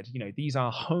then said, these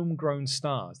are homegrown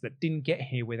stars that didn't get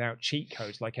here without cheat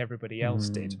codes like everybody else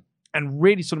did. And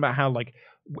really sort of about how, like,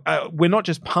 we're not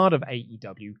just part of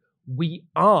AEW, we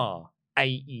are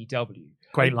AEW.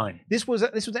 Great line. This was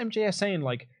MJF saying,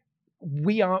 like,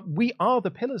 we are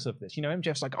the pillars of this.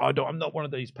 MJF's like, oh, no, I'm not one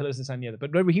of those pillars, this and the other.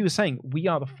 But remember, he was saying, we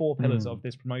are the four pillars of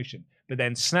this promotion. But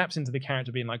then snaps into the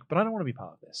character being like, but I don't want to be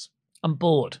part of this. I'm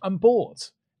bored.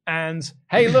 And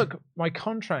hey, look, my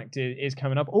contract is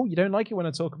coming up. Oh, you don't like it when I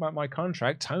talk about my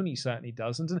contract? Tony certainly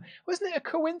doesn't. And wasn't it a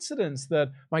coincidence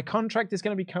that my contract is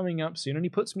going to be coming up soon and he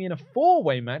puts me in a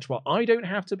 4-way match while I don't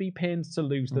have to be pinned to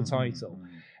lose the title?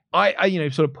 I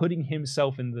sort of putting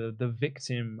himself in the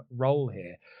victim role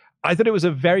here. I thought it was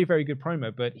a very, very good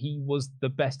promo, but he was the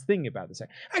best thing about this.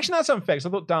 Actually, that's unfair, because I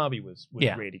thought Darby was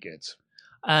really good.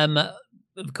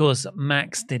 Of course,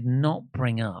 Max did not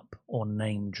bring up or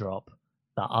name drop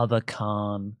the other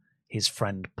Khan, his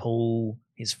friend Paul,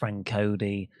 his friend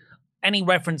Cody, any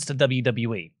reference to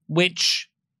WWE, which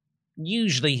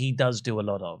usually he does do a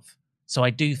lot of. So I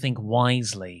do think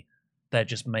wisely they're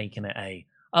just making it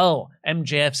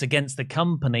MJF's against the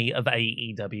company of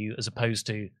AEW, as opposed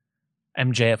to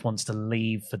MJF wants to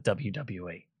leave for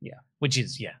WWE. Yeah. Which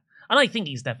is, And I think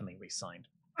he's definitely re-signed.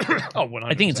 100%.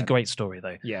 I think it's a great story,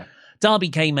 though. Yeah. Darby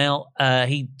came out.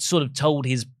 He sort of told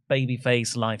his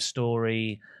babyface life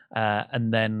story,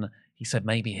 and then he said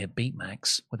maybe he'd beat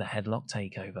Max with a headlock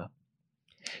takeover.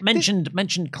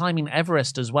 Mentioned climbing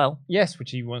Everest as well. Yes,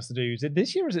 which he wants to do. Is it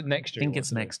this year or is it next year? I think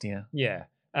it's next year. Yeah.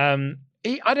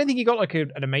 I don't think he got like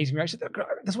an amazing reaction.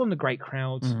 This wasn't a great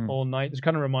crowd all night. This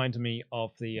kind of reminded me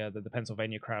of the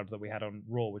Pennsylvania crowd that we had on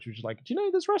Raw, which was like, do you know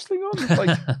there's wrestling on?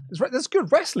 Like, there's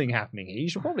good wrestling happening here. You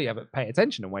should probably pay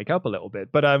attention and wake up a little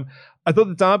bit. But I thought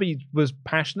the Darby was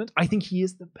passionate. I think he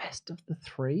is the best of the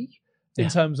three in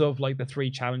terms of like the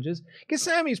three challenges. Because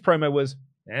Sammy's promo was,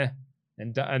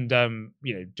 And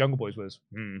Jungle Boys was,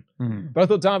 But I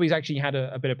thought Darby's actually had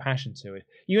a bit of passion to it.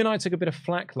 You and I took a bit of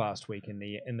flack last week in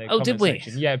the comment did we?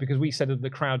 section. Yeah, because we said that the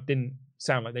crowd didn't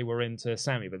sound like they were into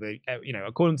Sammy, but they,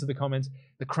 according to the comments,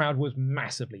 the crowd was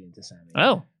massively into Sammy.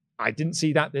 Oh, I didn't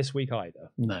see that this week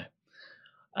either. No.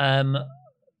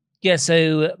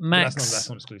 So Max... That's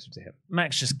not exclusive to him.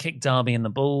 Max just kicked Darby in the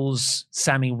balls.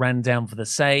 Sammy ran down for the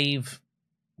save.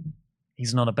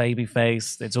 He's not a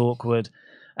babyface. It's awkward.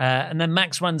 And then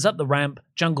Max runs up the ramp.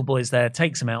 Jungle Boy's there,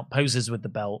 takes him out, poses with the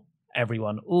belt.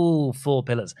 Everyone, ooh, 4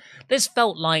 pillars. This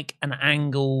felt like an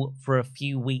angle for a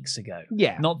few weeks ago.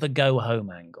 Yeah. Not the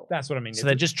go-home angle. That's what I mean. So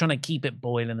they're just trying to keep it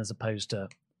boiling as opposed to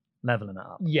leveling it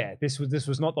up. Yeah, this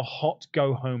was not the hot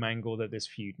go-home angle that this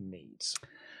feud needs.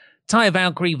 Taya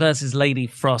Valkyrie versus Lady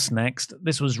Frost next.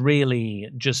 This was really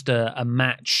just a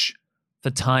match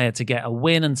for Taya to get a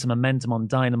win and some momentum on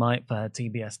Dynamite for her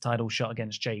TBS title shot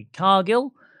against Jade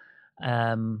Cargill.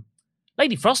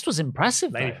 Lady Frost was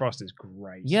impressive. Lady Frost is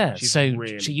great. Yeah, She's so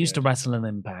really she used to good. wrestle in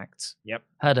Impact. Yep.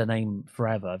 Heard her name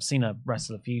forever. I've seen her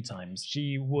wrestle a few times.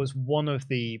 She was one of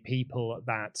the people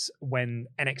that when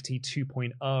NXT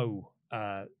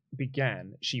 2.0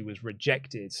 began, she was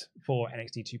rejected for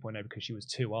NXT 2.0 because she was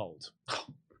too old.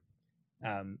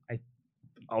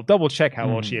 I'll double check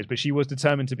how old she is, but she was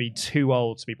determined to be too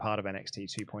old to be part of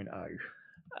NXT 2.0.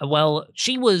 Well,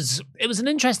 it was an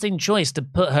interesting choice to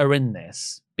put her in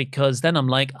this, because then I'm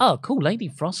like, oh, cool, Lady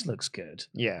Frost looks good.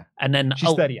 Yeah. And then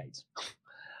she's 38.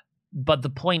 But the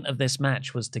point of this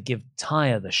match was to give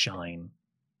Taya the shine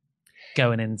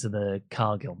going into the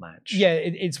Cargill match. Yeah,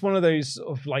 it's one of those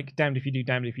of like damned if you do,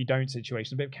 damned if you don't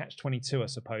situation. A bit of catch-22, I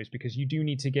suppose, because you do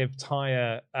need to give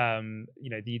Taya,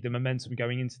 the momentum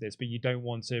going into this, but you don't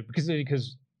want to because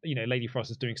Lady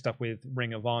Frost is doing stuff with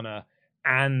Ring of Honor,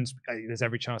 and there's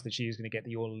every chance that she is going to get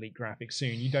the All Elite graphic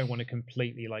soon. You don't want to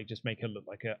completely like just make her look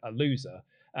like a loser.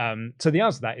 So the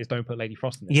answer to that is don't put Lady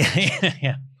Frost in this.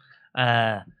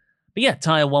 Yeah. But yeah,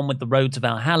 Taya won with the Road to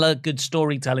Valhalla. Good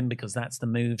storytelling because that's the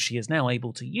move she is now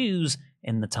able to use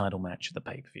in the title match of the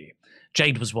pay-per-view.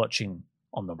 Jade was watching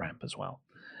on the ramp as well.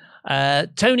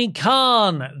 Tony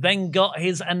Khan then got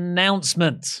his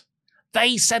announcement.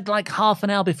 They said like half an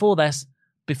hour before this,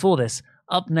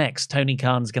 up next, Tony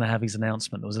Khan's going to have his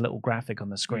announcement. There was a little graphic on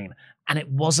the screen, and it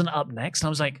wasn't up next. And I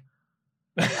was like,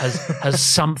 has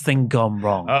something gone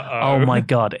wrong? Oh my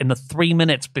God. In the 3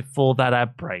 minutes before that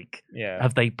ad break,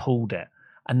 have they pulled it?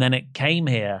 And then it came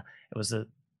here. It was the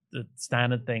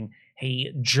standard thing.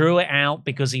 He drew it out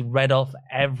because he read off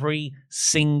every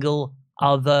single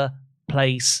other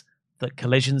place that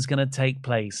Collision's going to take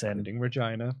place in. Including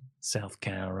Regina. South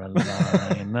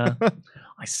Carolina.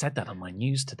 I said that on my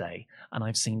news today, and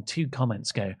I've seen 2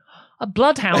 comments go, a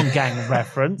Bloodhound Gang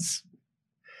reference.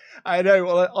 I know.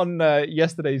 Well, on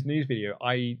yesterday's news video,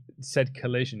 I said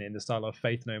Collision in the style of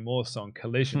Faith No More song,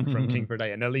 Collision from King for a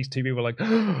Day. And at least 2 people were like,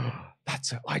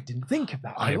 I didn't think of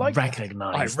that. I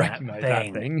recognize that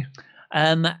thing.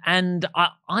 And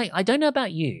I don't know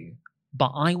about you,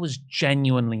 but I was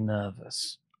genuinely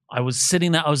nervous. I was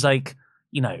sitting there, I was like,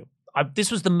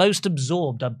 this was the most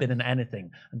absorbed I've been in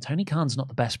anything. And Tony Khan's not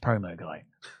the best promo guy.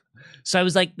 So it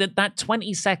was like that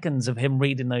 20 seconds of him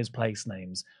reading those place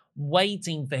names,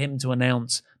 waiting for him to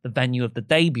announce the venue of the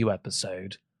debut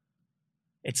episode.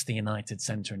 It's the United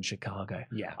Center in Chicago.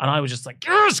 Yeah. And I was just like,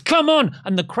 yes, come on.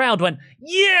 And the crowd went,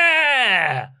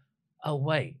 yeah. Oh,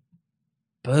 wait.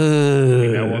 Boo.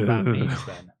 You know what that means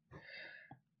then.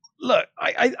 Look,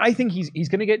 I think he's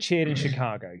going to get cheered in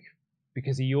Chicago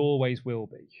because he always will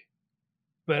be.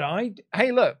 But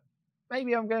hey, look,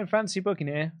 maybe I'm going fancy booking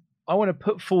here. I want to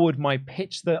put forward my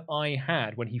pitch that I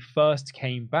had when he first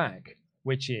came back,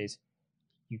 which is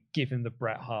you give him the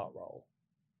Bret Hart role.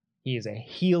 He is a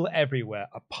heel everywhere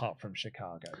apart from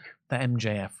Chicago. The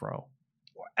MJF role.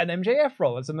 An MJF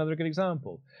role, that's another good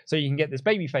example. So you can get this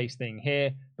babyface thing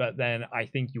here, but then I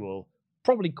think you will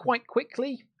probably quite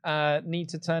quickly need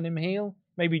to turn him heel.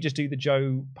 Maybe just do the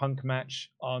Joe Punk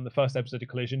match on the first episode of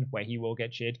Collision where he will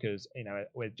get cheered because,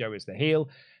 with Joe as the heel.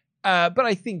 But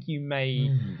I think you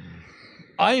may...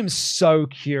 I am so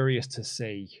curious to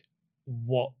see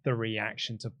what the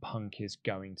reaction to Punk is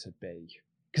going to be.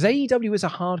 Because AEW is a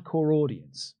hardcore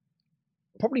audience.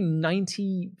 Probably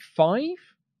 95%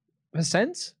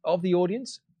 of the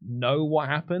audience know what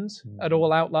happened at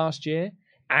All Out last year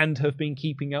and have been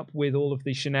keeping up with all of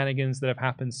the shenanigans that have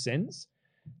happened since.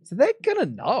 So they're going to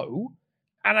know.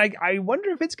 And I wonder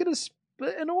if it's going to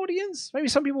split an audience. Maybe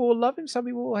some people will love him, some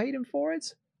people will hate him for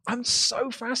it. I'm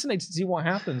so fascinated to see what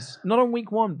happens. Not on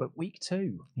week 1, but week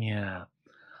 2. Yeah.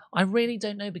 I really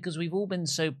don't know because we've all been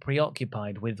so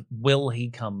preoccupied with will he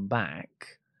come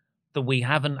back that we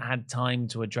haven't had time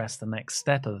to address the next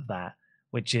step of that,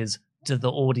 which is, do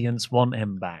the audience want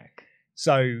him back?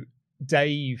 So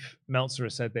Dave Meltzer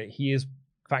has said that he is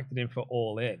factored in for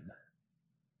All In.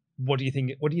 What do you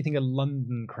think a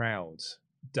London crowd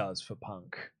does for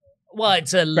Punk? Well,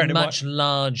 it's a much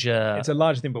larger... It's a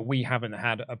larger thing, but we haven't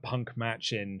had a Punk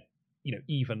match in,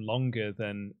 even longer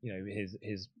than,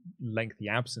 his lengthy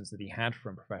absence that he had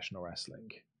from professional wrestling.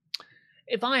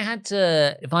 If I had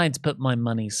to put my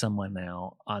money somewhere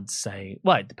now, I'd say,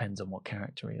 well, it depends on what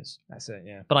character he is. That's it,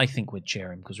 yeah. But I think we'd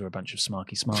cheer him because we're a bunch of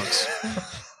smarky smarks.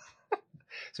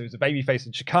 So he's a babyface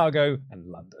in Chicago and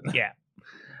London. Yeah.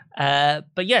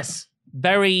 But yes,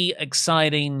 very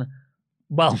exciting.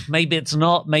 Well, maybe it's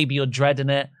not. Maybe you're dreading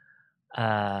it.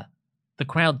 The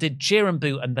crowd did cheer and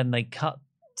boo, and then they cut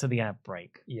to the ad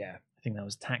break. Yeah. I think that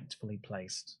was tactfully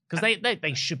placed. Because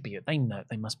they should be, they know,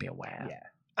 they must be aware. Yeah.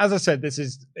 As I said,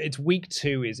 it's week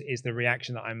 2 is the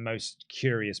reaction that I'm most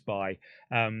curious by.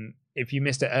 If you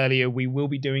missed it earlier, we will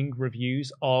be doing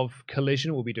reviews of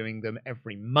Collision. We'll be doing them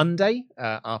every Monday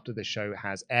after the show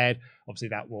has aired. Obviously,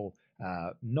 that will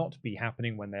not be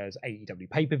happening when there's AEW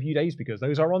pay-per-view days because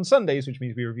those are on Sundays, which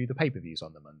means we review the pay-per-views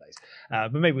on the Mondays.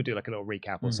 But maybe we'll do like a little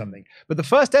recap or something. But the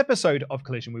first episode of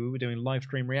Collision, we will be doing live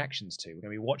stream reactions to. We're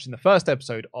going to be watching the first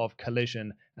episode of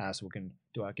Collision, so we can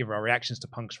give our reactions to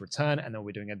Punk's return, and then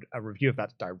we're doing a review of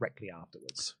that directly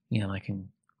afterwards. Yeah, and I can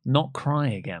not cry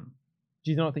again. Do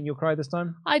you not think you'll cry this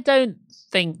time? I don't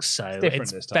think so. It's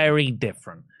different this time. Very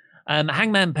different.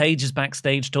 Hangman Page is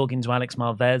backstage talking to Alex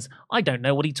Marvez. I don't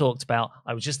know what he talked about.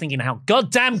 I was just thinking how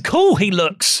goddamn cool he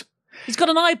looks. He's got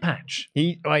an eye patch.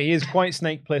 He is quite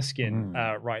Snake Plissken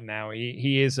right now.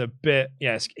 He is a bit,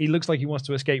 yes, he looks like he wants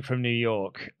to escape from New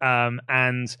York. And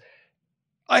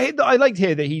I like to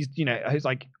hear that he's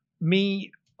like,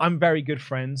 I'm very good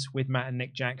friends with Matt and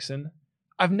Nick Jackson.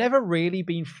 I've never really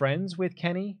been friends with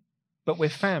Kenny, but we're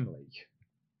family.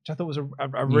 which I thought was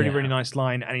a really nice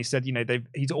line. And he said,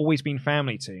 he's always been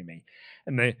family to me.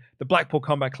 And the Blackpool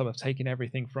Combat Club have taken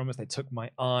everything from us. They took my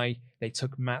eye. They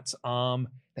took Matt's arm.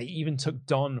 They even took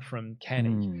Don from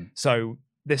Kenny. So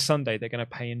this Sunday, they're going to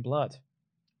pay in blood.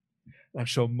 I'm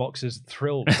sure Mox is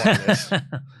thrilled by this. I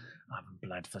haven't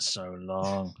bled for so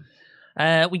long.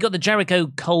 We got the Jericho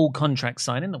Cole contract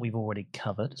signing that we've already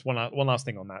covered. Just one last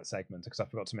thing on that segment, because I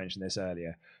forgot to mention this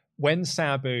earlier. When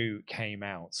Sabu came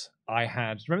out,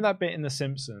 remember that bit in The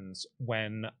Simpsons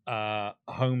when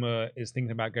Homer is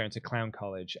thinking about going to clown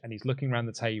college and he's looking around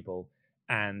the table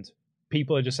and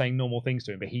people are just saying normal things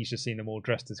to him, but he's just seeing them all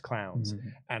dressed as clowns.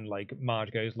 And like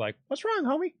Marge goes like, "What's wrong,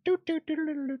 homie?" Do, do, do,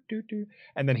 do, do, do.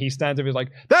 And then he stands up and is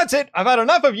like, "That's it. I've had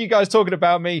enough of you guys talking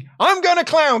about me. I'm going to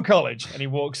clown college." And he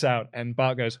walks out and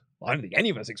Bart goes, "I don't think any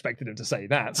of us expected him to say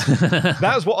that."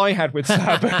 That's what I had with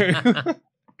Sabu.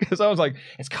 Because I was like,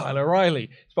 it's Kyle O'Reilly,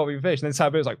 it's Bobby Fish. And then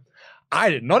Sabu was like, I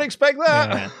did not expect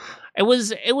that. Yeah. It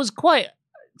was quite...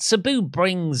 Sabu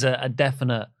brings a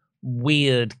definite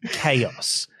weird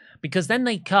chaos. Because then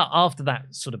they cut, after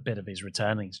that sort of bit of his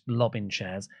return, he's lobbing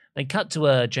chairs, they cut to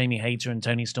a Jamie Hayter and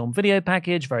Tony Storm video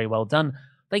package, very well done.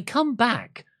 They come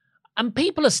back, and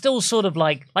people are still sort of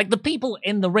like the people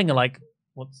in the ring are like,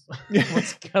 what's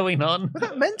going on? Was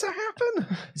that meant to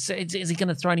happen? So is he going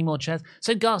to throw any more chairs?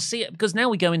 So Garcia, because now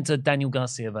we go into Daniel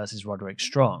Garcia versus Roderick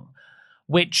Strong,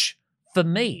 which for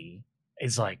me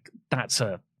is like, that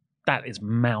is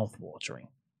mouth-watering.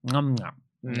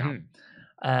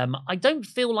 I don't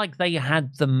feel like they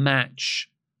had the match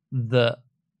that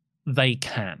they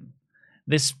can.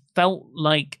 This felt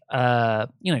like,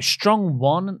 Strong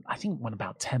won, I think won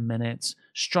about 10 minutes.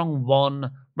 Strong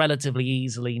won relatively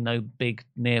easily, no big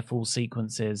near-fall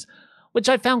sequences, which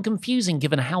I found confusing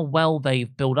given how well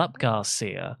they've built up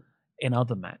Garcia in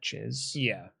other matches.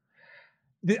 Yeah.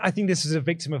 I think this is a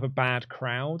victim of a bad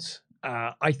crowd.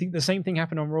 I think the same thing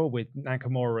happened on Raw with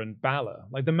Nakamura and Balor.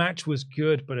 Like, the match was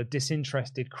good, but a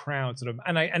disinterested crowd sort of,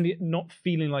 and not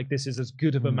feeling like this is as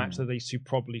good of a match that these two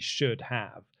probably should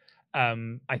have.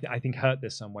 I think hurt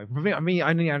this some way. I mean, I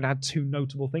only had two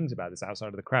notable things about this outside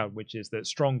of the crowd, which is that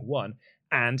Strong won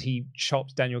and he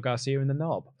chopped Daniel Garcia in the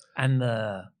knob. And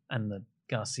the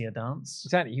Garcia dance.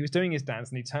 Exactly. He was doing his dance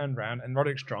and he turned around and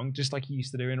Roderick Strong, just like he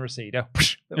used to do in Reseda,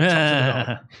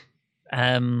 didn't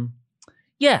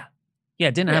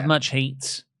have much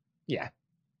heat. Yeah.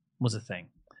 Was a thing.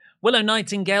 Willow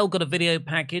Nightingale got a video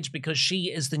package because she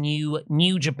is the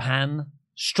New Japan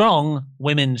Strong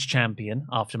Women's Champion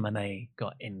after Monet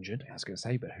got injured. I was going to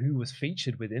say, but who was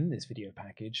featured within this video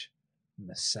package?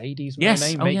 Mercedes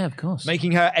Moné. Yes, of course.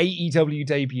 Making her AEW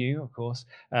debut, of course.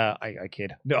 I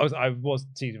kid. No, I was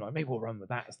teasing, like, maybe we'll run with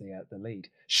that as the lead.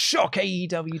 Shock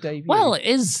AEW debut. Well, it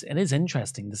is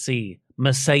interesting to see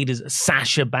Mercedes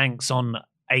Sasha Banks on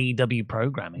AEW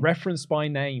programming. Referenced by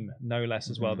name, no less,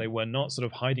 as well. They were not sort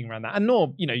of hiding around that. And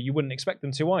nor, you wouldn't expect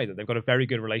them to either. They've got a very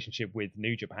good relationship with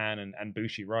New Japan and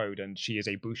Bushi Road, and she is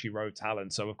a Bushi Road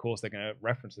talent. So, of course, they're going to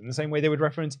reference them the same way they would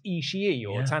reference Ishii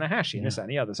or Tanahashi and this and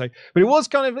the other. So, but it was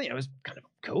kind of, it was kind of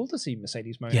cool to see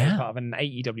Mercedes Moné as part of an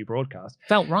AEW broadcast.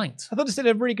 Felt right. I thought this did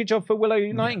a really good job for Willow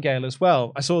Nightingale as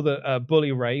well. I saw that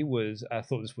Bully Ray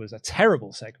thought this was a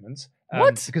terrible segment.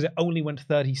 What? Because it only went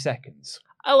 30 seconds.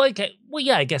 Oh, okay. Well,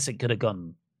 yeah, I guess it could have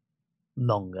gone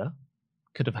longer.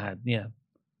 Could have had,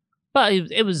 But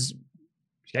it was...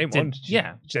 She ain't won.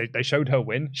 They showed her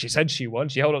win. She said she won.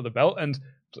 She held up the belt. And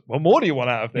what more do you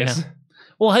want out of this? Yeah.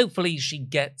 Well, hopefully she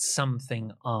gets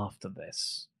something after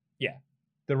this. Yeah.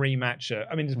 The rematch.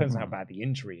 It depends on how bad the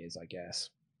injury is, I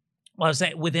guess. Well, I was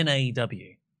saying within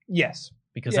AEW. Yes.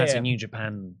 Because that's a New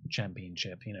Japan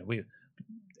Championship. We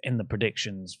in the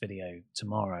predictions video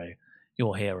tomorrow,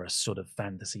 you'll hear a sort of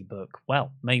fantasy book.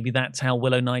 Well, maybe that's how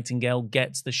Willow Nightingale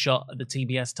gets the shot at the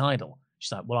TBS title.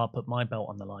 She's like, well, I'll put my belt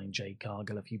on the line, Jade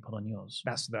Cargill, if you put on yours.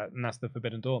 That's the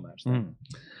Forbidden Door match.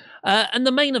 And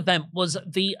the main event was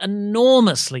the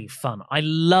enormously fun. I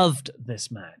loved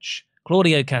this match.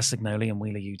 Claudio Castagnoli and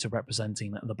Wheeler Yuta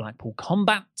representing the Blackpool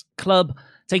Combat Club,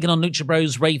 taking on Lucha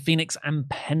Bros, Rey Fenix, and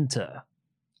Penta.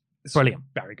 Brilliant.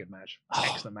 Very good match.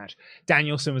 Excellent match.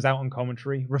 Danielson was out on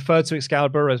commentary, referred to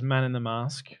Excalibur as Man in the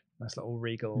Mask. Nice little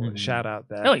Regal shout out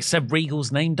there. Oh, he said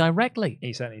Regal's name directly.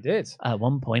 He certainly did. At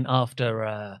one point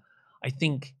after, I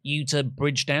think Yuta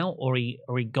bridged out or he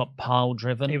got pile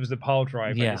driven. It was the pile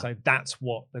driver. Yeah. It's like, that's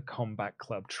what the Combat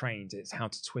Club trains. It's how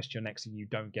to twist your neck so you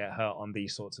don't get hurt on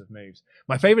these sorts of moves.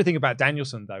 My favorite thing about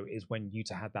Danielson, though, is when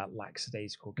Yuta had that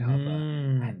lackadaisical cover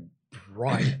and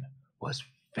Brian was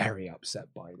very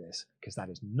upset by this because that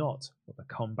is not what the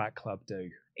Combat Club do.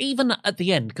 Even at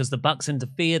the end, because the Bucks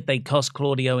interfered, they cost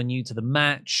Claudio and Yuta the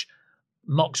match.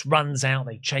 Mox runs out.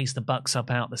 They chase the Bucks up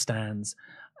out the stands.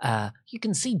 You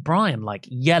can see Brian like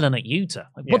yelling at Yuta.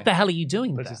 Like, what the hell are you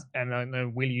doing there? And I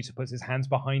know Will Yuta puts his hands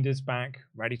behind his back,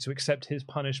 ready to accept his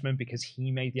punishment because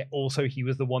he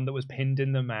was the one that was pinned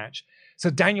in the match. So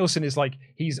Danielson is like,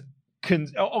 he's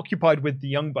occupied with the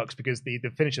Young Bucks because the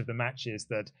finish of the match is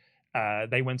that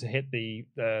they went to hit the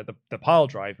pile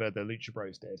driver, the Lucha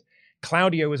Bros did.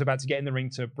 Claudio was about to get in the ring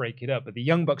to break it up, but the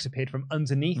Young Bucks appeared from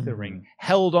underneath the ring,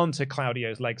 held on to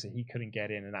Claudio's legs so he couldn't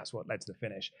get in, and that's what led to the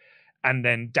finish. And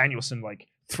then Danielson like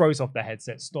throws off the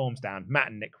headset, storms down. Matt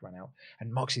and Nick run out,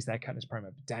 and Moxie's there cutting his promo.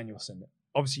 But Danielson,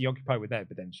 obviously occupied with that,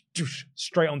 but then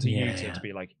straight onto Yuta to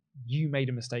be like, "You made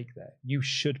a mistake there. You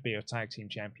should be a tag team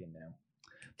champion now."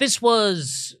 This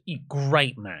was a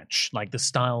great match. Like the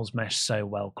styles mesh so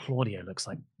well. Claudio looks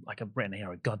like a Britain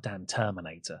hero, a goddamn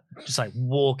Terminator, just like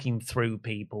walking through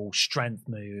people, strength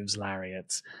moves,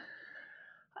 lariats.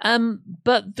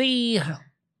 But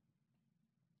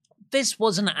this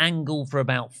was an angle for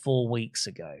about 4 weeks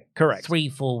ago. Correct.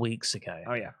 3-4 weeks ago.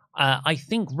 Oh, yeah. I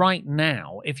think right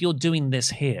now, if you're doing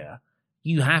this here,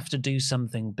 you have to do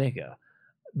something bigger.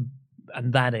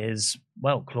 And that is,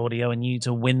 well, Claudio and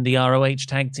Yuta win the ROH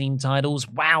tag team titles.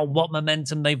 Wow, what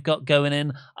momentum they've got going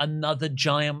in. Another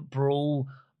giant brawl.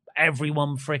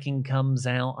 Everyone freaking comes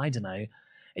out. I don't know.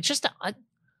 It's just,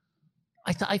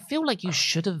 I feel like you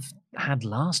should have had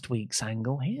last week's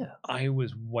angle here. I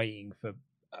was waiting for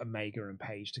Omega and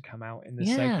Page to come out in this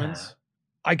segment.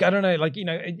 I don't know, like, you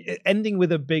know, ending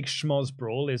with a big schmoz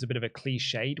brawl is a bit of a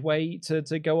cliched way to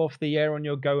go off the air on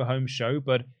your go-home show,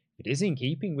 but it is in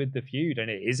keeping with the feud, and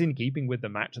it is in keeping with the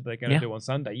match that they're going to do on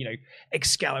Sunday. You know,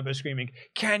 Excalibur screaming,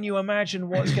 "Can you imagine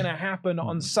what's going to happen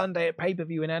on Sunday at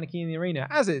pay-per-view in Anarchy in the Arena?"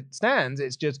 As it stands,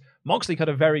 it's just Moxley cut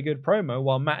a very good promo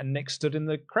while Matt and Nick stood in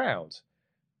the crowd.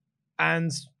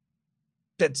 And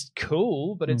that's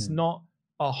cool, but it's not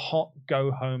a hot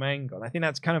go-home angle. I think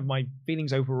that's kind of my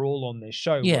feelings overall on this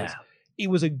show. It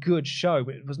was a good show,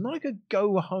 but it was not like a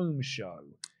go-home show.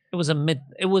 It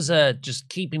was a just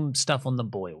keeping stuff on the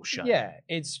boil show. Yeah,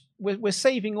 we're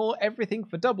saving everything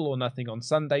for Double or Nothing on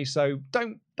Sunday, so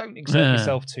don't exert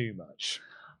yourself too much.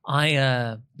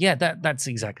 That's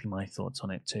exactly my thoughts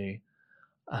on it too.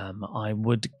 I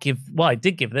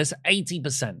did give this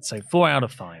 80%, so 4 out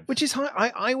of 5, which is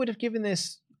high. I would have given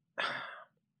this.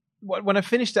 When I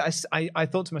finished it, I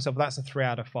thought to myself, that's a 3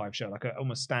 out of 5 show, like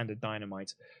almost standard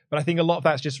Dynamite. But I think a lot of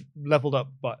that's just leveled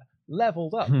up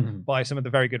by some of the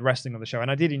very good wrestling on the show.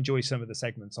 And I did enjoy some of the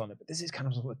segments on it, but this is kind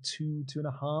of a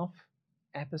 2.5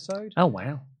 episode. Oh,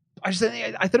 wow. I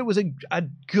thought it was a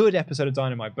good episode of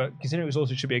Dynamite, but considering it was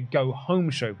also should be a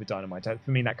go-home show for Dynamite,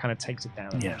 for me, that kind of takes it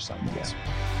down a notch. Yes.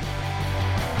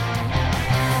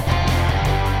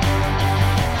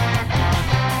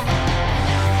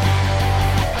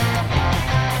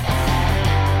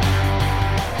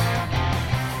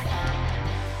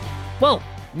 Well,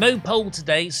 no poll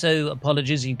today, so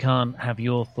apologies you can't have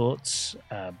your thoughts,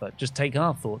 but just take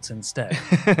our thoughts instead.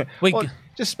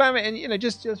 Just spam it and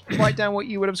just write down what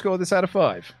you would have scored this out of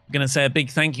 5. I'm going to say a big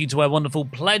thank you to our wonderful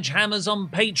pledge hammers on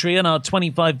Patreon, our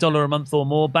 $25 a month or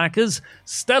more backers,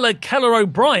 Stella Keller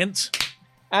O'Brien.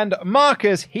 And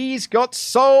Marcus, he's got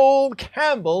Sol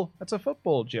Campbell. That's a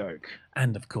football joke.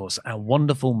 And, of course, our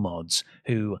wonderful mods,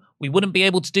 who we wouldn't be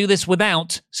able to do this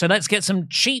without. So let's get some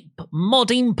cheap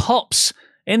modding pops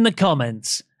in the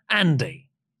comments. Andy.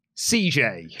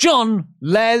 CJ. John.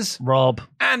 Les. Rob.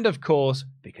 And, of course,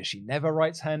 because she never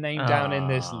writes her name down in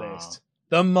this list,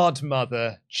 the mod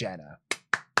mother, Jenna.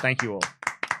 Thank you all.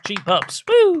 Cheap ups.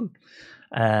 Woo!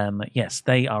 Yes,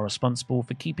 they are responsible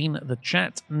for keeping the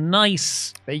chat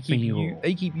nice. They keep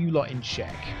you lot in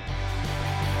check.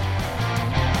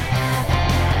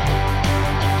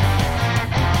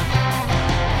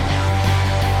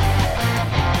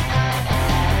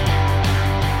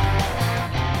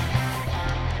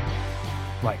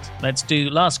 Right, let's do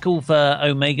last call for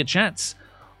Omega chats.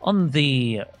 On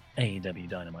the AEW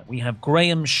Dynamite, we have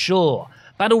Graham Shaw.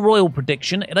 Battle Royal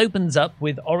prediction. It opens up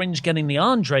with Orange getting the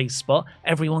Andre spot.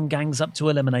 Everyone gangs up to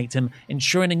eliminate him,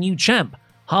 ensuring a new champ.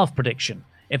 Half prediction.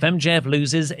 If MJF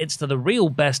loses, it's to the real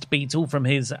best Beatle from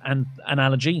his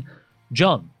analogy,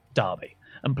 John Darby.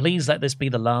 And please let this be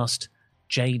the last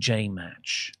JJ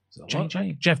match.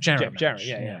 JJ? Jeff Jarrett.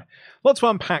 Yeah. Lots to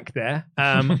unpack there.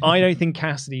 I don't think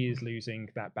Cassidy is losing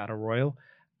that Battle Royal.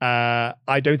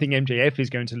 I don't think MJF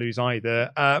is going to lose either.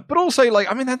 But also, I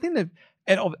think that,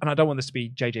 and I don't want this to be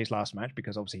JJ's last match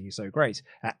because obviously he's so great.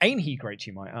 Ain't he great,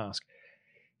 you might ask?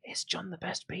 Is John the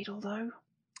best Beatle, though?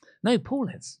 No, Paul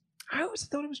is. I always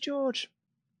thought it was George.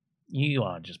 You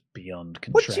are just beyond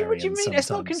contrarian. What do you mean? It's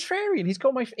not sometimes. contrarian. He's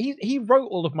got he wrote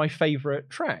all of my favourite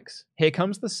tracks. Here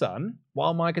Comes the Sun,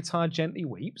 While My Guitar Gently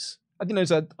Weeps. I think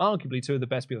those are arguably two of the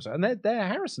best Beatles songs, and they're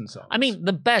Harrison songs. I mean,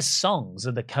 the best songs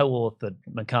are the co-authored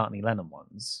McCartney-Lennon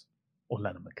ones, or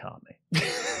Lennon-McCartney,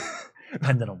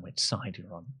 depending on which side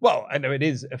you're on. Well, I know it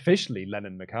is officially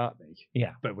Lennon-McCartney.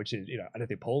 Yeah. But which is, I don't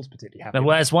think Paul's particularly happy.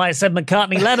 That's why I said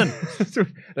McCartney-Lennon. I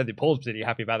don't think Paul's particularly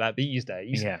happy about that these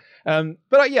days. Yeah.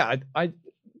 I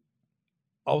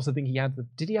also think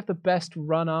did he have the best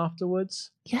run afterwards?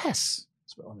 Yes.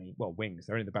 I mean, well, Wings,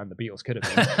 they're only the band the Beatles could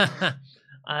have been.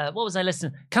 What was I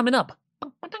listening? Coming up.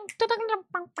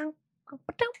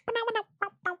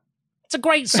 It's a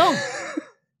great song.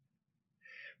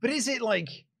 But is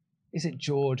it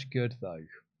George good though?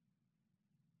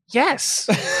 Yes.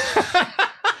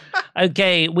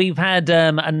 Okay, we've had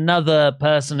another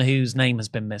person whose name has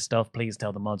been missed off. Please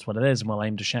tell the mods what it is and we'll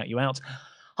aim to shout you out.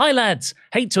 Hi lads,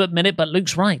 hate to admit it, but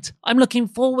Luke's right. I'm looking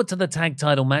forward to the tag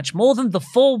title match more than the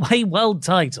 4-way world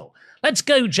title. Let's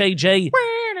go, JJ.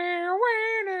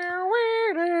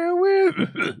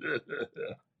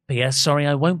 P.S. Sorry,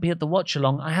 I won't be at the watch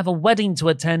along. I have a wedding to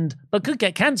attend, but could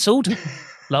get cancelled.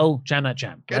 Lol, jam that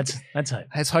jam. Let's hope.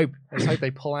 Let's hope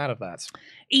they pull out of that.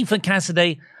 E for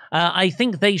Cassidy. I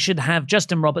think they should have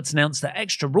Justin Roberts announce the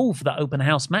extra rule for the open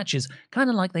house matches, kind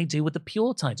of like they do with the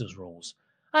Pure Titles rules.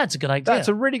 That's a good idea. That's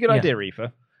a really good idea,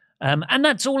 Aoife. And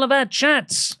that's all of our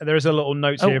chats. There is a little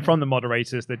note here from the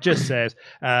moderators that just says,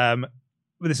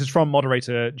 this is from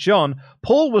moderator John,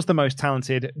 Paul was the most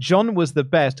talented, John was the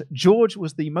best, George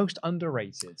was the most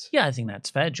underrated. Yeah, I think that's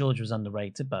fair. George was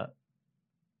underrated, but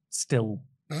still,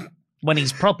 when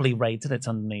he's properly rated, it's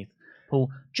underneath Paul.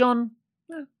 John,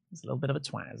 he's a little bit of a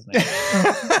twat, isn't he?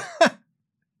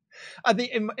 I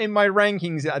think in my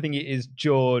rankings, I think it is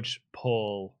George,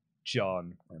 Paul,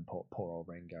 John, and poor old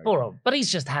Ringo. Poor old, but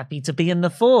he's just happy to be in the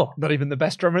 4. Not even the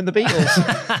best drummer in the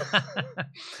Beatles.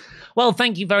 Well,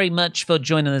 thank you very much for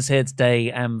joining us here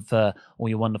today and for all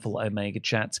your wonderful Omega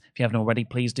chats. If you haven't already,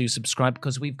 please do subscribe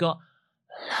because we've got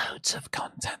loads of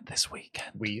content this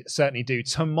weekend. We certainly do.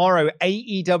 Tomorrow,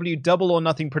 AEW Double or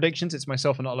Nothing predictions. It's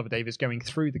myself and Oliver Davis going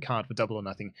through the card for Double or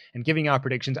Nothing and giving our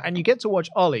predictions. And you get to watch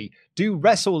Ollie do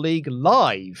Wrestle League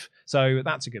live. So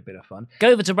that's a good bit of fun.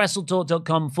 Go over to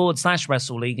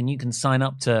WrestleTalk.com/Wrestle League and you can sign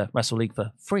up to Wrestle League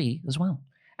for free as well.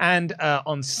 And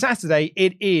on Saturday,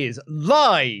 it is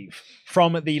live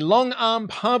from the Long Arm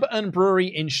Pub and Brewery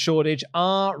in Shoreditch.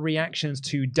 Our reactions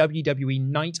to WWE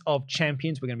Night of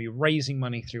Champions. We're going to be raising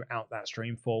money throughout that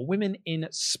stream for women in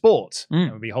sport. And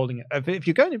we'll be holding.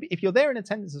 If you're there in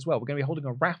attendance as well, we're going to be holding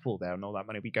a raffle there, and all that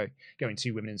money will be going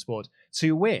to women in sport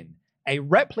to win a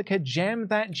replica Jam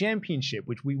That Championship,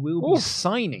 which we will be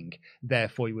signing there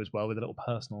for you as well with a little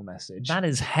personal message. That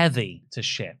is heavy to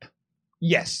ship.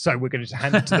 Yes, so we're going to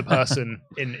hand it to the person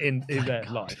in their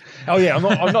live. Oh yeah, I'm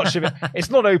not shipping.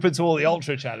 It's not open to all the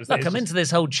Ultra chatters. Look, I'm into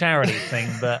this whole charity thing,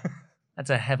 but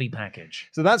that's a heavy package.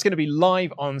 So that's going to be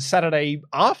live on Saturday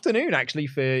afternoon, actually,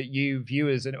 for you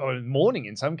viewers, or morning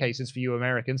in some cases for you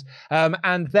Americans.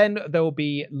 And then there will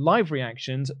be live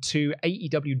reactions to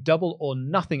AEW Double or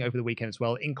Nothing over the weekend as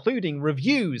well, including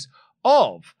reviews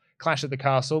of Clash of the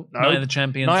Castle. Night of the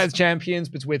Champions. Night of the Champions,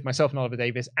 but with myself and Oliver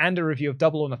Davis, and a review of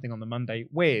Double or Nothing on the Monday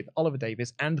with Oliver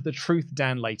Davis and The Truth,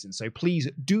 Dan Layton. So please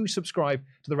do subscribe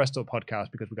to the rest of the podcast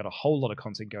because we've got a whole lot of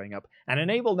content going up, and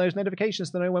enable those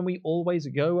notifications to know when we always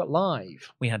go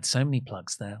live. We had so many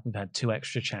plugs there. We've had 2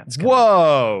 extra chats.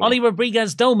 Whoa! Ollie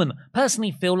Rodriguez-Dolman. Personally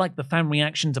feel like the fan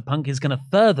reaction to Punk is going to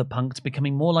further Punk to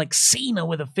becoming more like Cena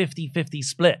with a 50-50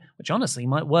 split, which honestly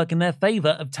might work in their favour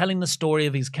of telling the story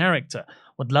of his character.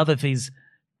 Would love if his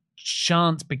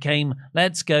chant became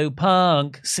 "Let's go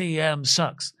Punk, CM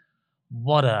sucks."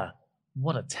 What a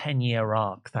 10-year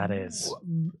arc that is.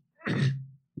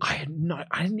 I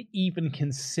hadn't even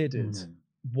considered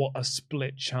what a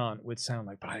split chant would sound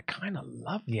like, but I kind of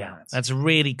love that. That's a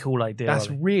really cool idea. That's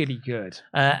Ollie. really good.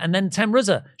 And then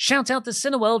Tamruza, shout out to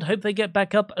Cineworld. Hope they get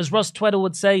back up, as Ross Tweddle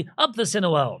would say, up the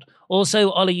Cineworld. Also,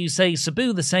 Ollie, you say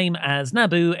Sabu the same as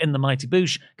Nabu in the Mighty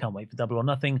Boosh. Can't wait for Double or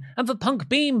Nothing. And for Punk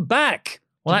being back.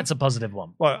 Well, that's a positive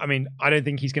one. Well, I mean, I don't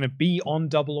think he's going to be on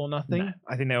Double or Nothing. No.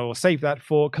 I think they will save that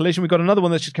for Collision. We've got another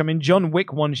one that's just come in. John Wick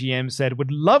 1GM said,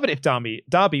 would love it if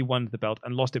Darby won the belt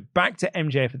and lost it back to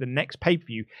MJF at the next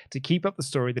pay-per-view to keep up the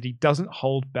story that he doesn't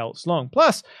hold belts long.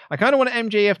 Plus, I kind of want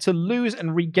MJF to lose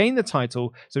and regain the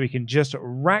title so he can just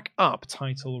rack up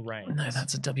title reigns. No,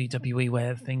 that's a WWE way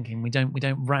of thinking. We don't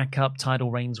rack up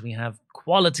title reigns. We have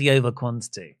quality over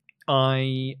quantity.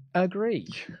 I agree.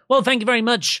 Well, thank you very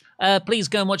much. Please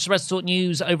go and watch the Wrestle Talk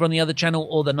News over on the other channel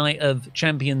or the Night of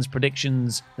Champions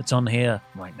predictions that's on here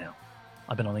right now.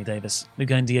 I've been Ollie Davis.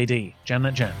 Luke and DAD. Jam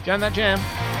that jam. Jam that jam.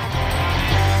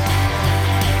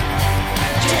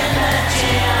 Jam that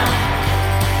jam.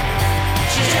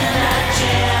 Jam that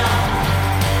jam.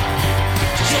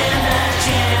 Jam that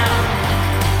jam.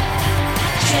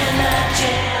 Jam that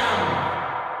jam.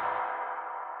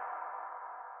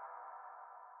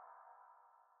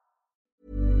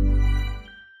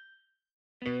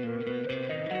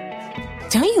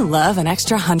 Don't you love an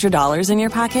extra $100 in your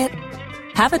pocket?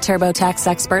 Have a TurboTax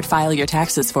expert file your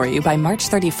taxes for you by March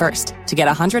 31st to get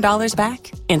 $100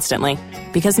 back instantly.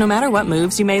 Because no matter what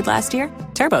moves you made last year,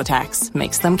 TurboTax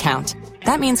makes them count.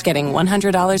 That means getting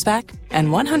 $100 back and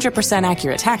 100%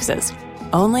 accurate taxes,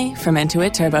 only from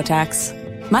Intuit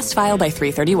TurboTax. Must file by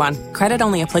 3/31. Credit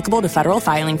only applicable to federal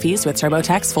filing fees with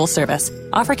TurboTax full service.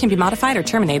 Offer can be modified or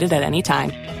terminated at any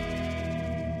time.